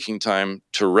not taking time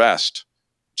to rest,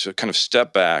 to kind of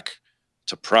step back,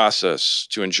 to process,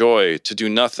 to enjoy, to do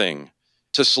nothing,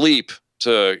 to sleep,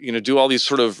 to do all these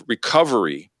sort of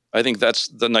recovery. I think that's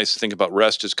the nice thing about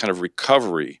rest is kind of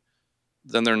recovery.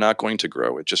 Then they're not going to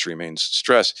grow. It just remains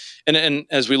stress. And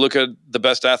as we look at the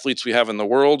best athletes we have in the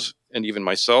world, and even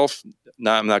myself,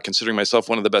 I'm not considering myself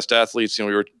one of the best athletes.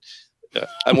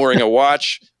 I'm wearing a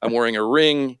watch. I'm wearing a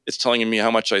ring. It's telling me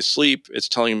how much I sleep. It's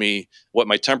telling me what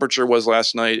my temperature was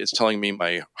last night. It's telling me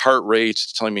my heart rate.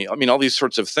 It's telling me, all these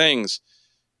sorts of things.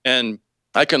 And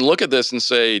I can look at this and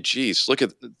say, geez,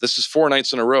 this is 4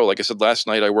 nights in a row. Like I said, last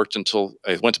night I worked until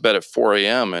I went to bed at 4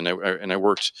 a.m. and I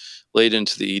worked late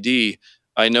into the ED.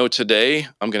 I know today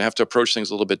I'm going to have to approach things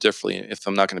a little bit differently if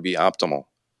I'm not going to be optimal.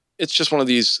 It's just one of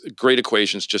these great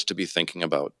equations just to be thinking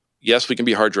about. Yes, we can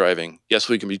be hard driving. Yes,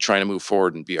 we can be trying to move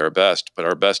forward and be our best, but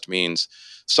our best means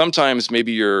sometimes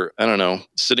maybe you're,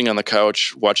 sitting on the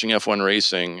couch watching F1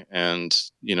 racing and,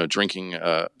 drinking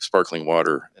sparkling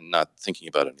water and not thinking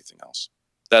about anything else.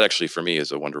 That actually for me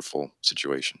is a wonderful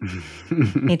situation.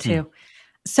 Me too.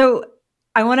 So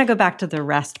I want to go back to the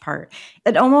rest part.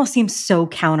 It almost seems so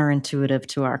counterintuitive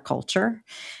to our culture,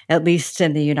 at least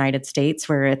in the United States,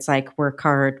 where it's work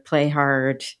hard, play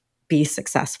hard, be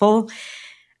successful.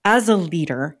 As a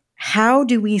leader, how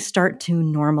do we start to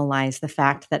normalize the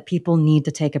fact that people need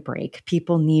to take a break,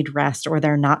 people need rest, or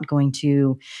they're not going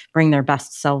to bring their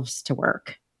best selves to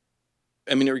work?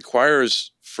 It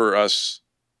requires for us,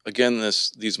 again,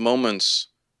 these moments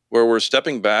where we're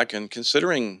stepping back and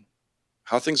considering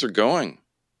how things are going.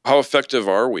 How effective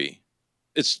are we?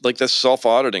 It's like this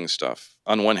self-auditing stuff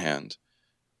on one hand.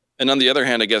 And on the other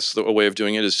hand, I guess a way of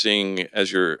doing it is seeing,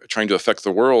 as you're trying to affect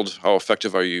the world, how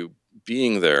effective are you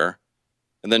being there?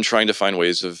 And then trying to find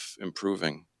ways of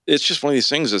improving. It's just one of these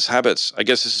things, as habits. I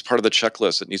guess this is part of the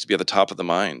checklist that needs to be at the top of the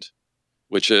mind,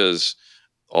 which is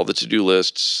all the to-do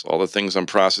lists, all the things I'm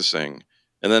processing,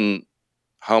 and then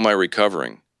how am I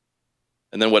recovering?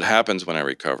 And then what happens when I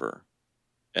recover?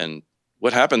 And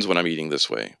what happens when I'm eating this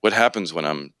way? What happens when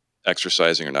I'm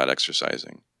exercising or not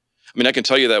exercising? I can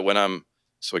tell you that when I'm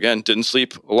So again, didn't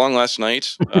sleep long last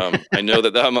night. I know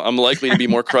that I'm likely to be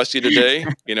more crusty today.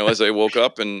 As I woke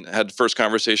up and had the first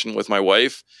conversation with my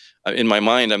wife, in my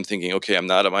mind, I'm thinking, okay, I'm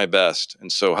not at my best.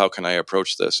 And so how can I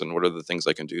approach this? And what are the things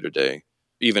I can do today,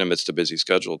 even amidst a busy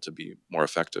schedule, to be more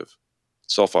effective?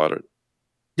 Self-audit.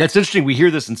 That's interesting. We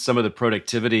hear this in some of the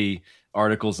productivity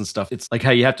articles and stuff. It's like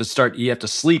how you have to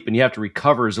sleep and you have to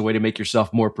recover as a way to make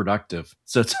yourself more productive.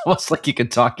 So it's almost like you can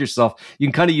talk yourself. You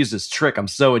can kind of use this trick. I'm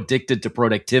so addicted to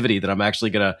productivity that I'm actually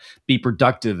going to be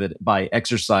productive by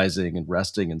exercising and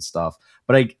resting and stuff.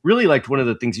 But I really liked one of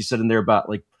the things you said in there about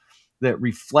like that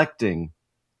reflecting,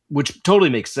 which totally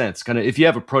makes sense. Kind of if you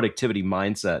have a productivity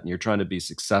mindset and you're trying to be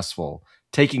successful,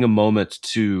 taking a moment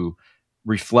to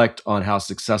reflect on how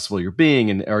successful you're being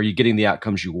and are you getting the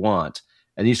outcomes you want?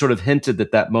 And you sort of hinted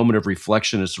that moment of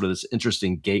reflection is sort of this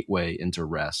interesting gateway into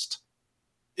rest.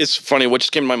 It's funny. What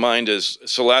just came to my mind is,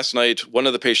 so last night, one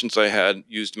of the patients I had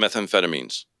used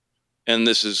methamphetamines. And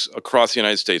this is across the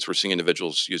United States. We're seeing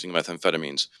individuals using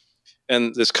methamphetamines.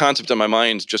 And this concept in my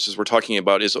mind, just as we're talking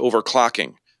about, is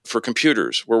overclocking for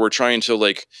computers, where we're trying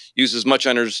to use as much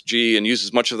energy and use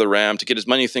as much of the RAM to get as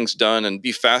many things done and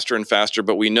be faster and faster.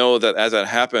 But we know that as that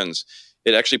happens,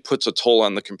 it actually puts a toll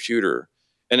on the computer.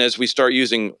 And as we start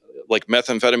using like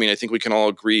methamphetamine, I think we can all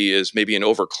agree is maybe an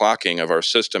overclocking of our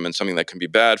system and something that can be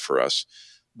bad for us.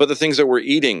 But the things that we're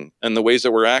eating and the ways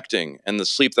that we're acting and the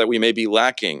sleep that we may be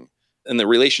lacking and the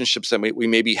relationships that we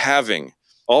may be having,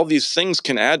 all these things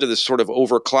can add to this sort of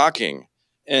overclocking.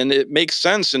 And it makes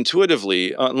sense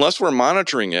intuitively. Unless we're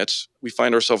monitoring it, we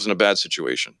find ourselves in a bad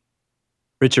situation.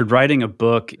 Richard, writing a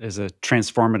book is a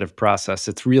transformative process.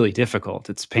 It's really difficult.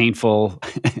 It's painful.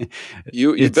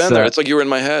 You've been there. It's like you were in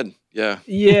my head. Yeah.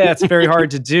 Yeah, it's very hard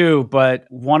to do. But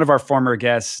one of our former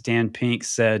guests, Dan Pink,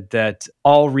 said that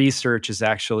all research is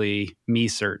actually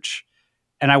me-search.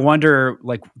 And I wonder,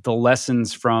 like, the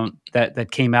lessons from that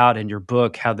came out in your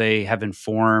book, how they have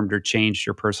informed or changed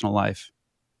your personal life.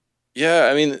 Yeah,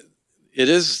 I mean, it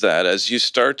is that as you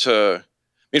start to,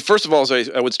 first of all, as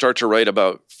I would start to write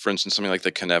about, for instance, something like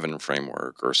the Cynefin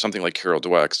framework or something like Carol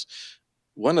Dweck's,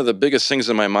 one of the biggest things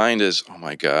in my mind is, oh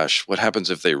my gosh, what happens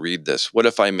if they read this? What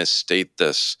if I misstate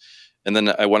this? And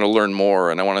then I want to learn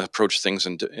more and I want to approach things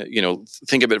and,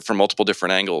 think of it from multiple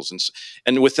different angles.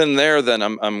 And within there, then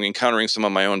I'm encountering some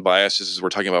of my own biases as we're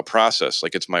talking about process.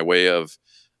 Like it's my way of,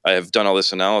 I have done all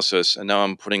this analysis and now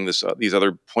I'm putting these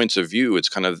other points of view. It's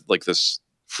kind of like this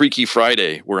Freaky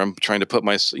Friday where I'm trying to put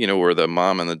where the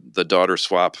mom and the daughter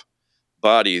swap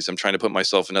bodies. I'm trying to put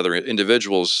myself in other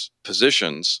individuals'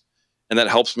 positions, and that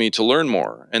helps me to learn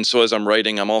more. And so as I'm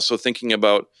writing, I'm also thinking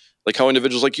about like how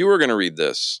individuals like you are going to read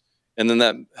this. And then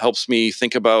that helps me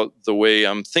think about the way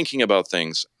I'm thinking about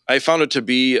things. I found it to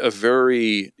be a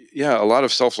lot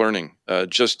of self-learning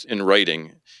just in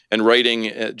writing. And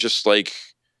writing, just like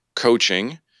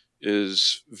coaching,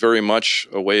 is very much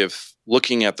a way of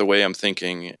looking at the way I'm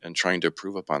thinking and trying to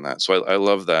improve upon that. So I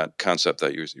love that concept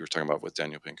that you were talking about with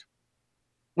Daniel Pink.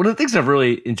 One of the things I've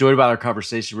really enjoyed about our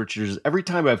conversation, Richard, is every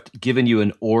time I've given you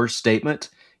an or statement,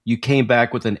 you came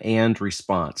back with an and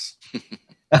response.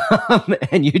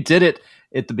 And you did it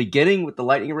at the beginning with the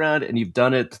lightning round, and you've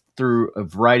done it through a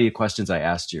variety of questions I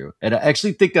asked you. And I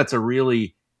actually think that's a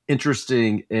really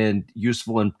interesting and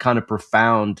useful and kind of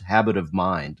profound habit of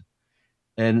mind.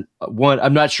 And one,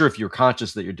 I'm not sure if you're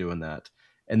conscious that you're doing that.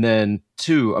 And then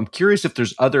two, I'm curious if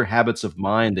there's other habits of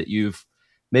mind that you've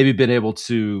maybe been able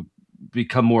to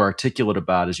become more articulate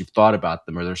about as you've thought about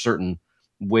them. Are there certain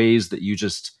ways that you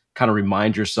just kind of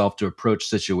remind yourself to approach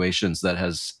situations that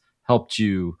has helped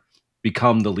you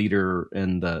become the leader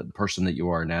and the person that you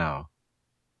are now?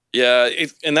 Yeah,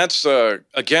 and that's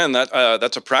again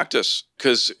that's a practice,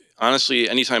 because honestly,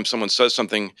 anytime someone says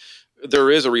something,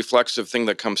 there is a reflexive thing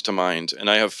that comes to mind, and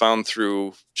I have found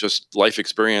through just life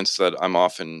experience that I'm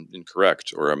often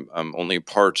incorrect, or I'm only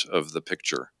part of the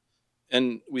picture.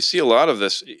 And we see a lot of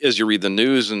this as you read the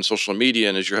news and social media,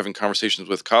 and as you're having conversations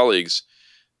with colleagues,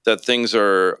 that things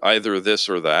are either this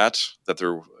or that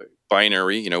they're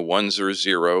binary, ones or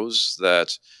zeros,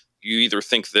 that you either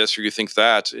think this or you think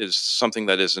that is something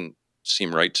that doesn't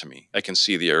seem right to me. I can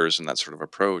see the errors in that sort of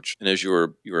approach. And as you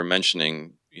were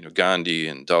mentioning, Gandhi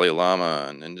and Dalai Lama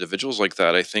and individuals like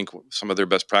that, I think some of their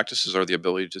best practices are the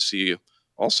ability to see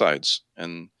all sides.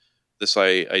 And this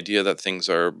idea that things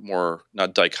are more,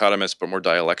 not dichotomous, but more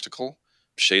dialectical,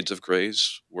 shades of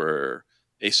grays, where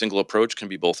a single approach can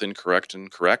be both incorrect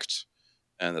and correct,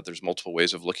 and that there's multiple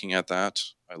ways of looking at that.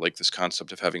 I like this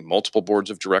concept of having multiple boards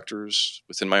of directors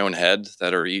within my own head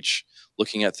that are each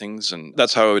looking at things. And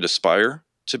that's how I would aspire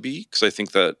to be, because I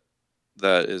think that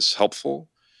is helpful.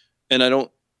 And I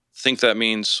don't think that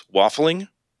means waffling.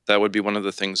 That would be one of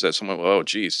the things that someone, oh,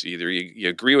 geez, either you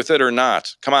agree with it or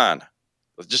not. Come on,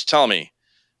 just tell me.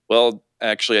 Well,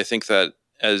 actually, I think that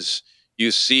as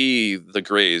you see the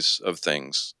grays of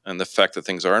things and the fact that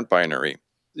things aren't binary,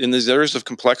 in these areas of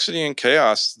complexity and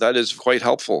chaos, that is quite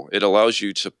helpful. It allows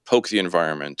you to poke the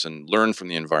environment and learn from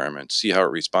the environment, see how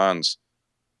it responds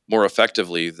more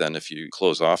effectively than if you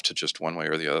close off to just one way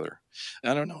or the other.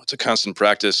 I don't know. It's a constant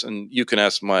practice. And you can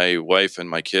ask my wife and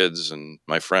my kids and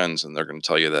my friends, and they're going to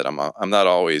tell you that I'm not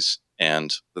always,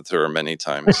 and that there are many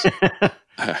times.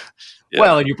 Yeah.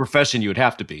 Well, in your profession, you would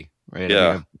have to be, right? Yeah.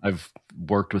 I mean, I've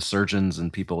worked with surgeons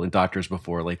and people and doctors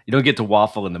before. Like, you don't get to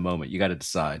waffle in the moment. You got to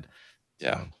decide.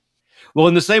 Yeah. Well,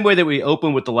 in the same way that we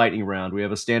open with the lightning round, we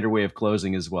have a standard way of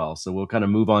closing as well. So we'll kind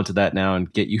of move on to that now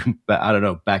and get you, I don't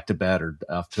know, back to bed or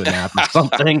off to a nap or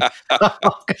something.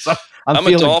 I'm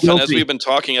a dolphin. Guilty. As we've been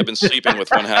talking, I've been sleeping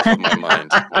with one half of my mind.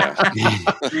 Yeah.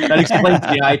 That explains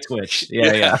the eye twitch.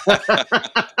 Yeah.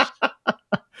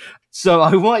 So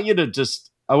I want you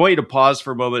to pause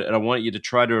for a moment, and I want you to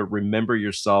try to remember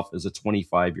yourself as a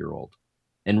 25-year-old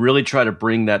and really try to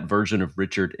bring that version of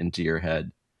Richard into your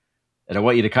head. And I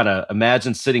want you to kind of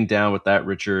imagine sitting down with that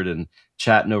Richard and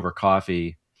chatting over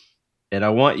coffee. And I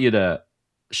want you to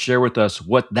share with us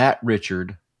what that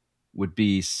Richard would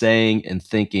be saying and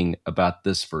thinking about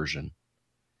this version.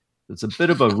 It's a bit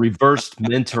of a reversed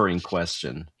mentoring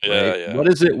question. Right? Yeah. What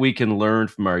is it we can learn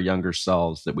from our younger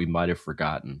selves that we might have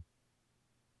forgotten?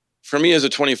 For me as a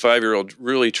 25-year-old,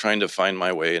 really trying to find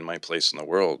my way and my place in the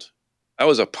world. I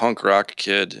was a punk rock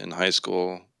kid in high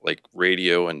school, like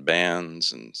radio and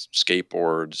bands and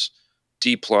skateboards,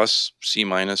 D+,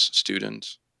 C-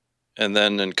 student. And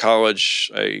then in college,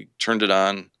 I turned it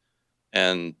on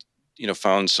and,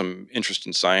 found some interest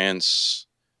in science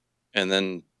and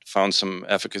then found some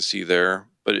efficacy there.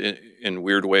 But in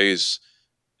weird ways,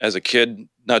 as a kid,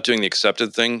 not doing the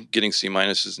accepted thing, getting C-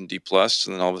 and D+,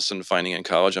 and then all of a sudden finding in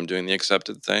college I'm doing the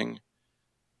accepted thing.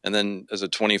 And then as a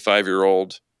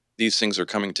 25-year-old, these things are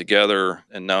coming together,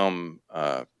 and now I'm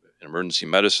in emergency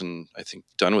medicine, I think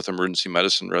done with emergency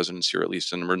medicine residency, or at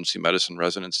least an emergency medicine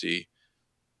residency.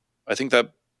 I think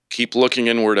that keep looking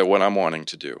inward at what I'm wanting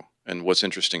to do and what's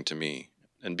interesting to me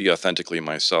and be authentically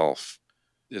myself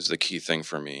is the key thing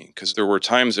for me. Because there were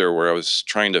times there where I was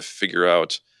trying to figure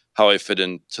out how I fit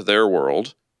into their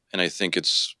world. And I think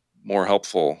it's more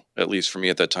helpful, at least for me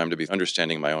at that time, to be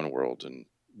understanding my own world and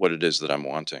what it is that I'm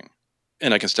wanting.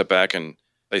 And I can step back, and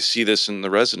I see this in the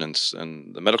residents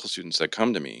and the medical students that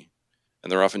come to me.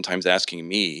 And they're oftentimes asking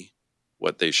me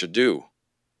what they should do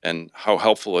and how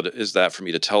helpful it is that for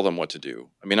me to tell them what to do.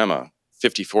 I mean, I'm a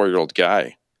 54-year-old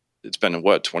guy. It's been,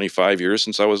 25 years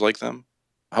since I was like them?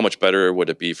 How much better would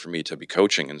it be for me to be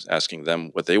coaching and asking them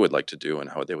what they would like to do and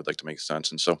how they would like to make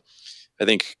sense? And so I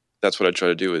think that's what I try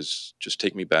to do, is just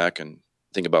take me back and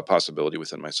think about possibility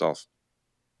within myself.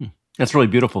 That's really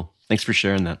beautiful. Thanks for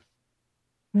sharing that.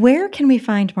 Where can we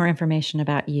find more information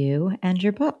about you and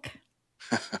your book?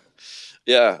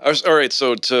 Yeah. All right.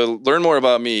 So to learn more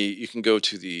about me, you can go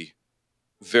to the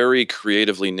very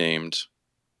creatively named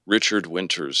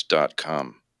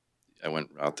richardwinters.com. I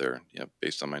went out there,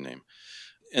 based on my name.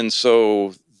 And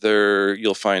so there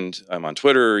you'll find I'm on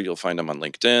Twitter. You'll find I'm on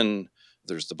LinkedIn.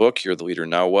 There's the book, You're the Leader,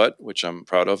 Now What?, which I'm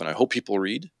proud of, and I hope people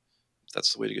read.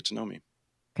 That's the way to get to know me.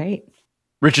 Great.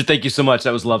 Richard, thank you so much.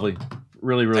 That was lovely.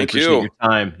 Really, really appreciate your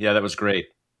time. Yeah, that was great.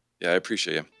 Yeah, I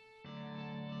appreciate you.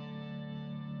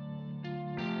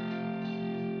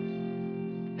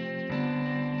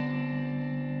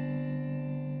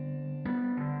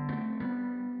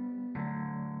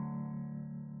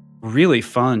 Really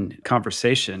fun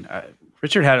conversation.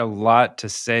 Richard had a lot to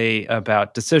say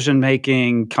about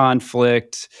decision-making,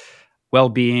 conflict,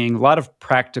 well-being, a lot of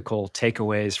practical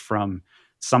takeaways from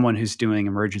someone who's doing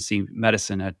emergency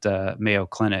medicine at Mayo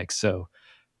Clinic. So,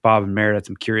 Bob and Meredith,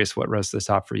 I'm curious what rose to the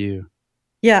top for you.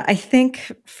 Yeah, I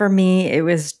think for me, it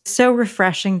was so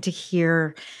refreshing to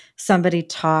hear somebody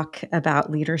talk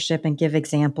about leadership and give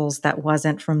examples that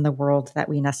wasn't from the world that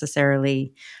we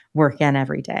necessarily work in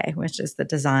every day, which is the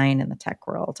design and the tech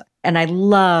world. And I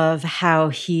love how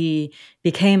he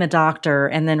became a doctor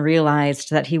and then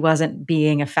realized that he wasn't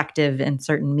being effective in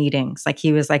certain meetings. Like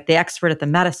he was like the expert at the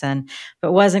medicine,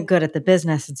 but wasn't good at the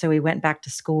business. And so he went back to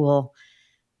school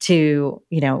to,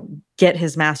 get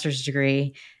his master's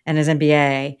degree and his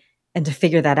MBA and to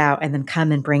figure that out and then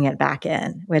come and bring it back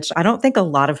in, which I don't think a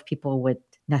lot of people would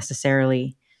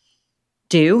necessarily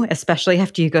do, especially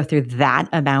after you go through that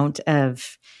amount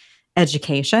of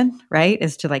education, right?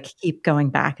 Is to keep going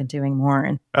back and doing more.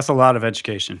 And that's a lot of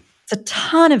education. It's a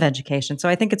ton of education. So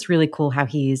I think it's really cool how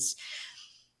he's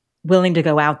willing to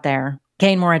go out there,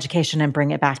 gain more education, and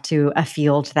bring it back to a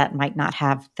field that might not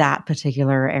have that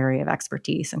particular area of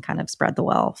expertise and kind of spread the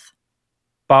wealth.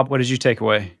 Bob, what did you take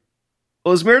away?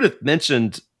 Well, as Meredith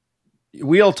mentioned,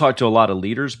 we all talk to a lot of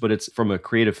leaders, but it's from a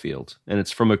creative field, and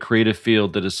it's from a creative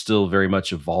field that is still very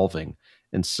much evolving.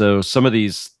 And so some of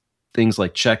these things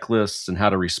like checklists and how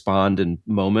to respond in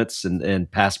moments and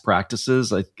past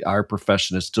practices, like our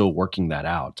profession is still working that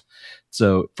out.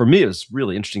 So for me, it was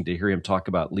really interesting to hear him talk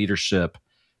about leadership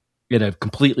in a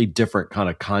completely different kind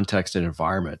of context and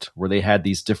environment where they had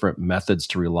these different methods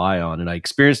to rely on. And I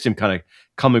experienced him kind of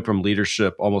coming from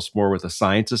leadership almost more with a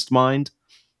scientist mind.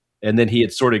 And then he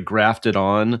had sort of grafted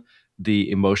on the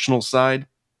emotional side.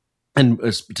 And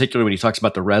particularly when he talks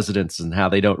about the residents and how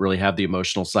they don't really have the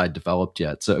emotional side developed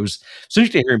yet. So it was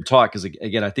interesting to hear him talk because,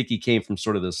 again, I think he came from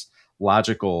sort of this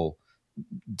logical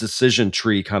decision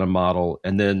tree kind of model.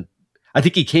 And then I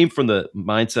think he came from the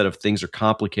mindset of things are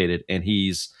complicated, and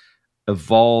he's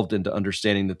evolved into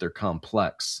understanding that they're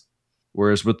complex.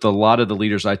 Whereas with a lot of the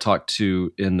leaders I talk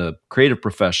to in the creative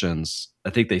professions, I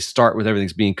think they start with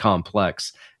everything's being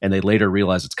complex and they later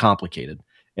realize it's complicated.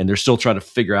 And they're still trying to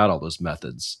figure out all those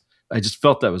methods. I just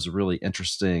felt that was a really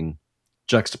interesting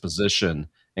juxtaposition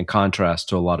and contrast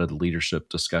to a lot of the leadership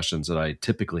discussions that I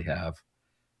typically have.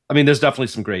 I mean, there's definitely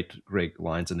some great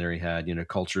lines in there he had.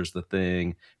 Culture is the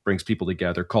thing, brings people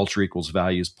together. Culture equals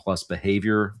values plus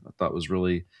behavior. I thought was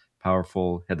really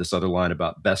powerful. Had this other line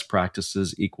about best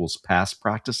practices equals past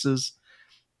practices.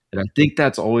 And I think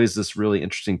that's always this really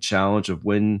interesting challenge of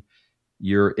when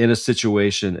you're in a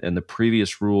situation and the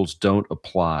previous rules don't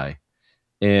apply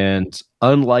and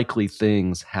unlikely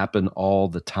things happen all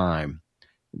the time.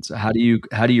 And so how do you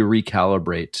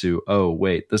recalibrate to, oh,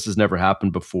 wait, this has never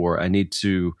happened before. I need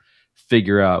to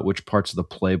figure out which parts of the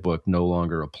playbook no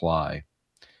longer apply. And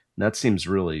that seems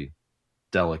really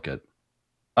delicate.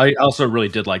 I also really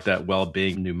did like that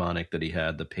well-being mnemonic that he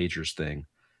had, the Pagers thing.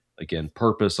 Again,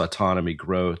 purpose, autonomy,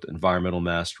 growth, environmental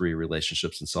mastery,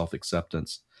 relationships, and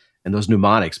self-acceptance. And those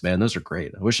mnemonics, man, those are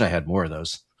great. I wish I had more of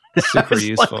those. Super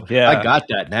useful. Yeah. I got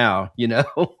that now,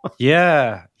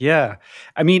 Yeah.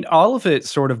 I mean, all of it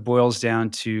sort of boils down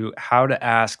to how to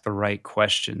ask the right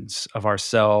questions of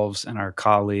ourselves and our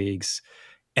colleagues.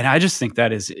 And I just think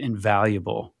that is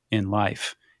invaluable in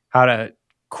life. How to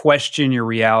question your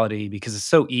reality, because it's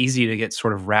so easy to get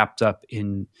sort of wrapped up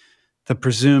in the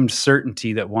presumed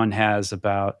certainty that one has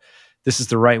about this is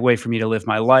the right way for me to live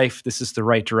my life. This is the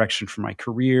right direction for my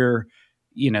career.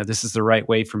 This is the right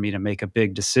way for me to make a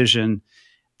big decision.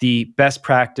 The best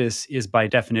practice is by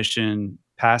definition,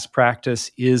 past practice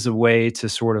is a way to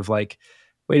sort of like,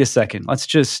 wait a second, let's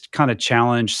just kind of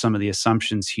challenge some of the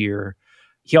assumptions here.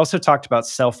 He also talked about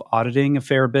self-auditing a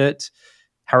fair bit.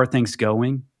 How are things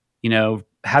going?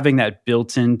 Having that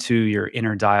built into your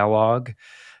inner dialogue,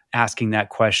 asking that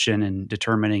question and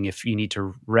determining if you need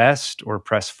to rest or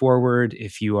press forward,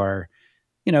 if you are,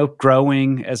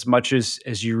 growing as much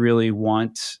as you really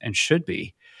want and should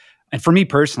be. And for me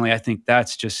personally, I think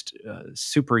that's just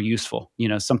super useful,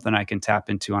 something I can tap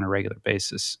into on a regular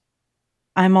basis.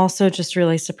 I'm also just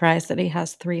really surprised that he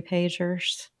has 3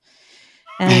 pagers.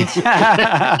 And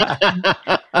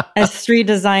as 3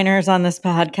 designers on this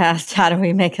podcast, how do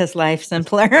we make his life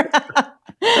simpler?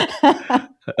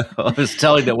 I was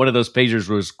telling that one of those pagers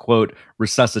was, quote,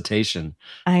 resuscitation.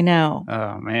 I know.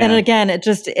 Oh, man. And again,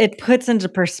 it puts into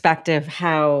perspective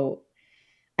how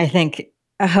I think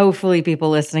hopefully people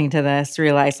listening to this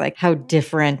realize like how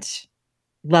different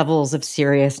levels of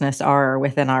seriousness are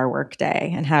within our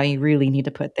workday and how you really need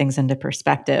to put things into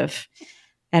perspective.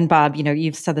 And Bob,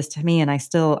 you've said this to me and I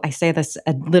say this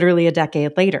literally a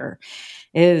decade later,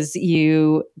 is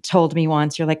you told me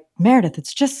once, you're like, Meredith,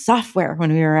 it's just software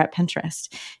when we were at Pinterest.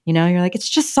 You're like, it's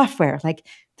just software. Like,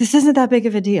 this isn't that big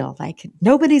of a deal. Like,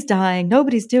 nobody's dying.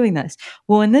 Nobody's doing this.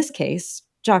 Well, in this case,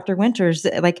 Dr. Winters,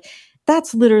 like,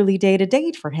 that's literally day to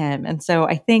day for him. And so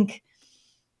I think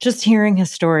just hearing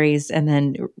his stories and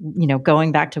then,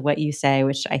 going back to what you say,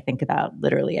 which I think about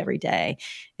literally every day,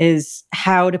 is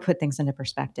how to put things into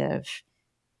perspective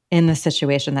in the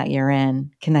situation that you're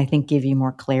in can, I think, give you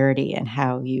more clarity in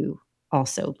how you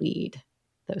also lead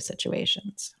those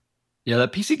situations. Yeah,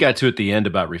 that piece he got to at the end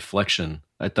about reflection,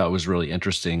 I thought was really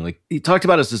interesting. Like he talked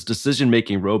about us as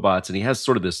decision-making robots, and he has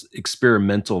sort of this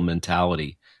experimental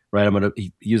mentality, right?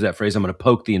 He used that phrase, I'm going to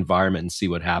poke the environment and see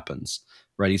what happens,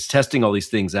 right? He's testing all these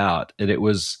things out. And it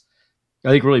was, I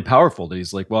think, really powerful that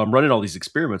he's like, well, I'm running all these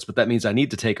experiments, but that means I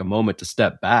need to take a moment to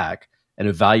step back and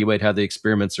evaluate how the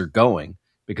experiments are going.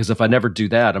 Because if I never do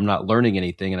that, I'm not learning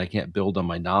anything and I can't build on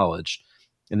my knowledge.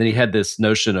 And then he had this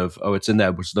notion of, it's in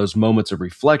those moments of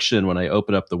reflection when I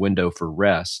open up the window for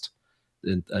rest.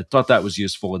 And I thought that was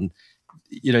useful. And,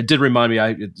 it did remind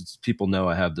me, people know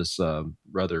I have this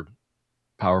rather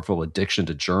powerful addiction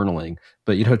to journaling.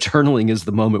 But, journaling is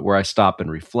the moment where I stop and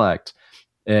reflect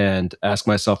and ask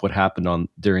myself what happened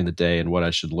during the day and what I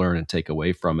should learn and take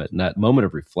away from it. And that moment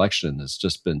of reflection has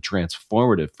just been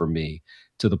transformative for me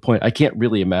to the point I can't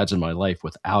really imagine my life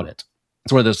without it.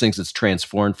 It's one of those things that's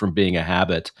transformed from being a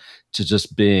habit to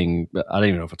just being, I don't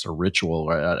even know if it's a ritual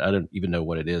or I don't even know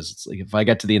what it is. It's like if I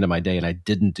got to the end of my day and I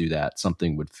didn't do that,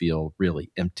 something would feel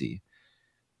really empty.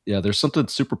 Yeah, there's something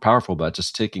super powerful about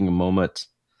just taking a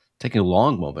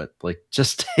long moment, like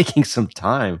just taking some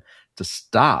time to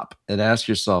stop and ask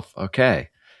yourself, okay,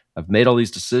 I've made all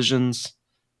these decisions.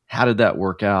 How did that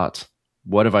work out?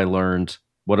 What have I learned?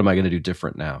 What am I going to do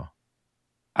different now?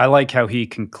 I like how he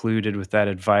concluded with that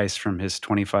advice from his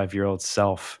 25-year-old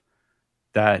self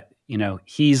that,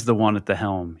 he's the one at the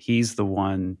helm. He's the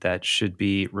one that should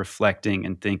be reflecting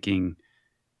and thinking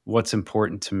what's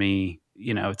important to me.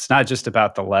 It's not just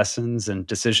about the lessons and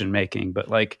decision making, but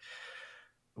like,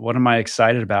 what am I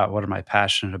excited about? What am I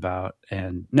passionate about?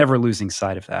 And never losing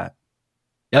sight of that.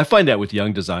 Yeah, I find that with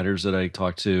young designers that I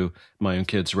talk to, my own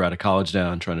kids who are out of college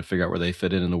now and trying to figure out where they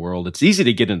fit in the world. It's easy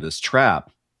to get into this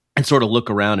trap and sort of look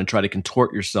around and try to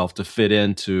contort yourself to fit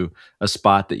into a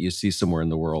spot that you see somewhere in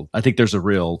the world. I think there's a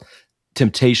real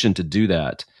temptation to do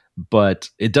that, but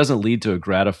it doesn't lead to a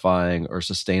gratifying or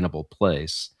sustainable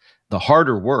place. The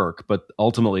harder work, but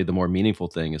ultimately the more meaningful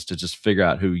thing is to just figure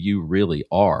out who you really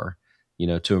are,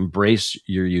 to embrace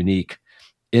your unique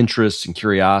interests and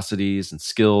curiosities and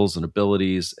skills and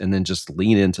abilities, and then just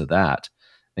lean into that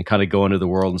and kind of go into the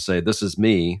world and say, this is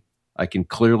me. I can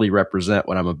clearly represent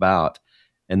what I'm about.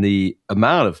 And the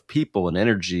amount of people and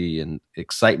energy and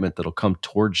excitement that'll come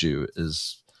towards you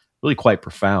is really quite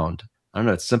profound. I don't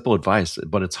know, it's simple advice,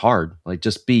 but it's hard. Like,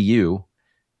 just be you,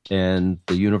 and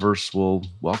the universe will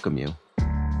welcome you.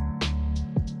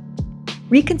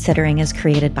 Reconsidering is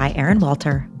created by Aaron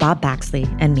Walter, Bob Baxley,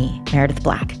 and me, Meredith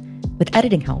Black, with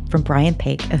editing help from Brian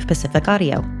Paik of Pacific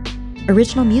Audio.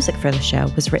 Original music for the show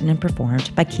was written and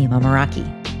performed by Kimo Meraki.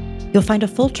 You'll find a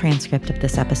full transcript of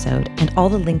this episode and all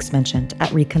the links mentioned at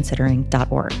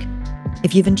reconsidering.org.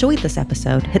 If you've enjoyed this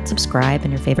episode, hit subscribe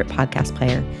in your favorite podcast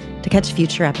player to catch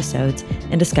future episodes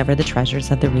and discover the treasures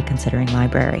of the Reconsidering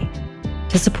library.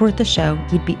 To support the show,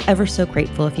 we'd be ever so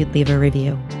grateful if you'd leave a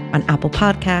review on Apple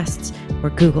Podcasts or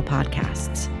Google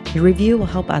Podcasts. Your review will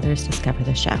help others discover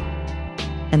the show.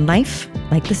 And life,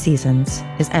 like the seasons,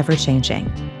 is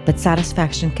ever-changing, but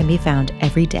satisfaction can be found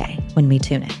every day when we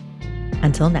tune in.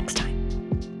 Until next time.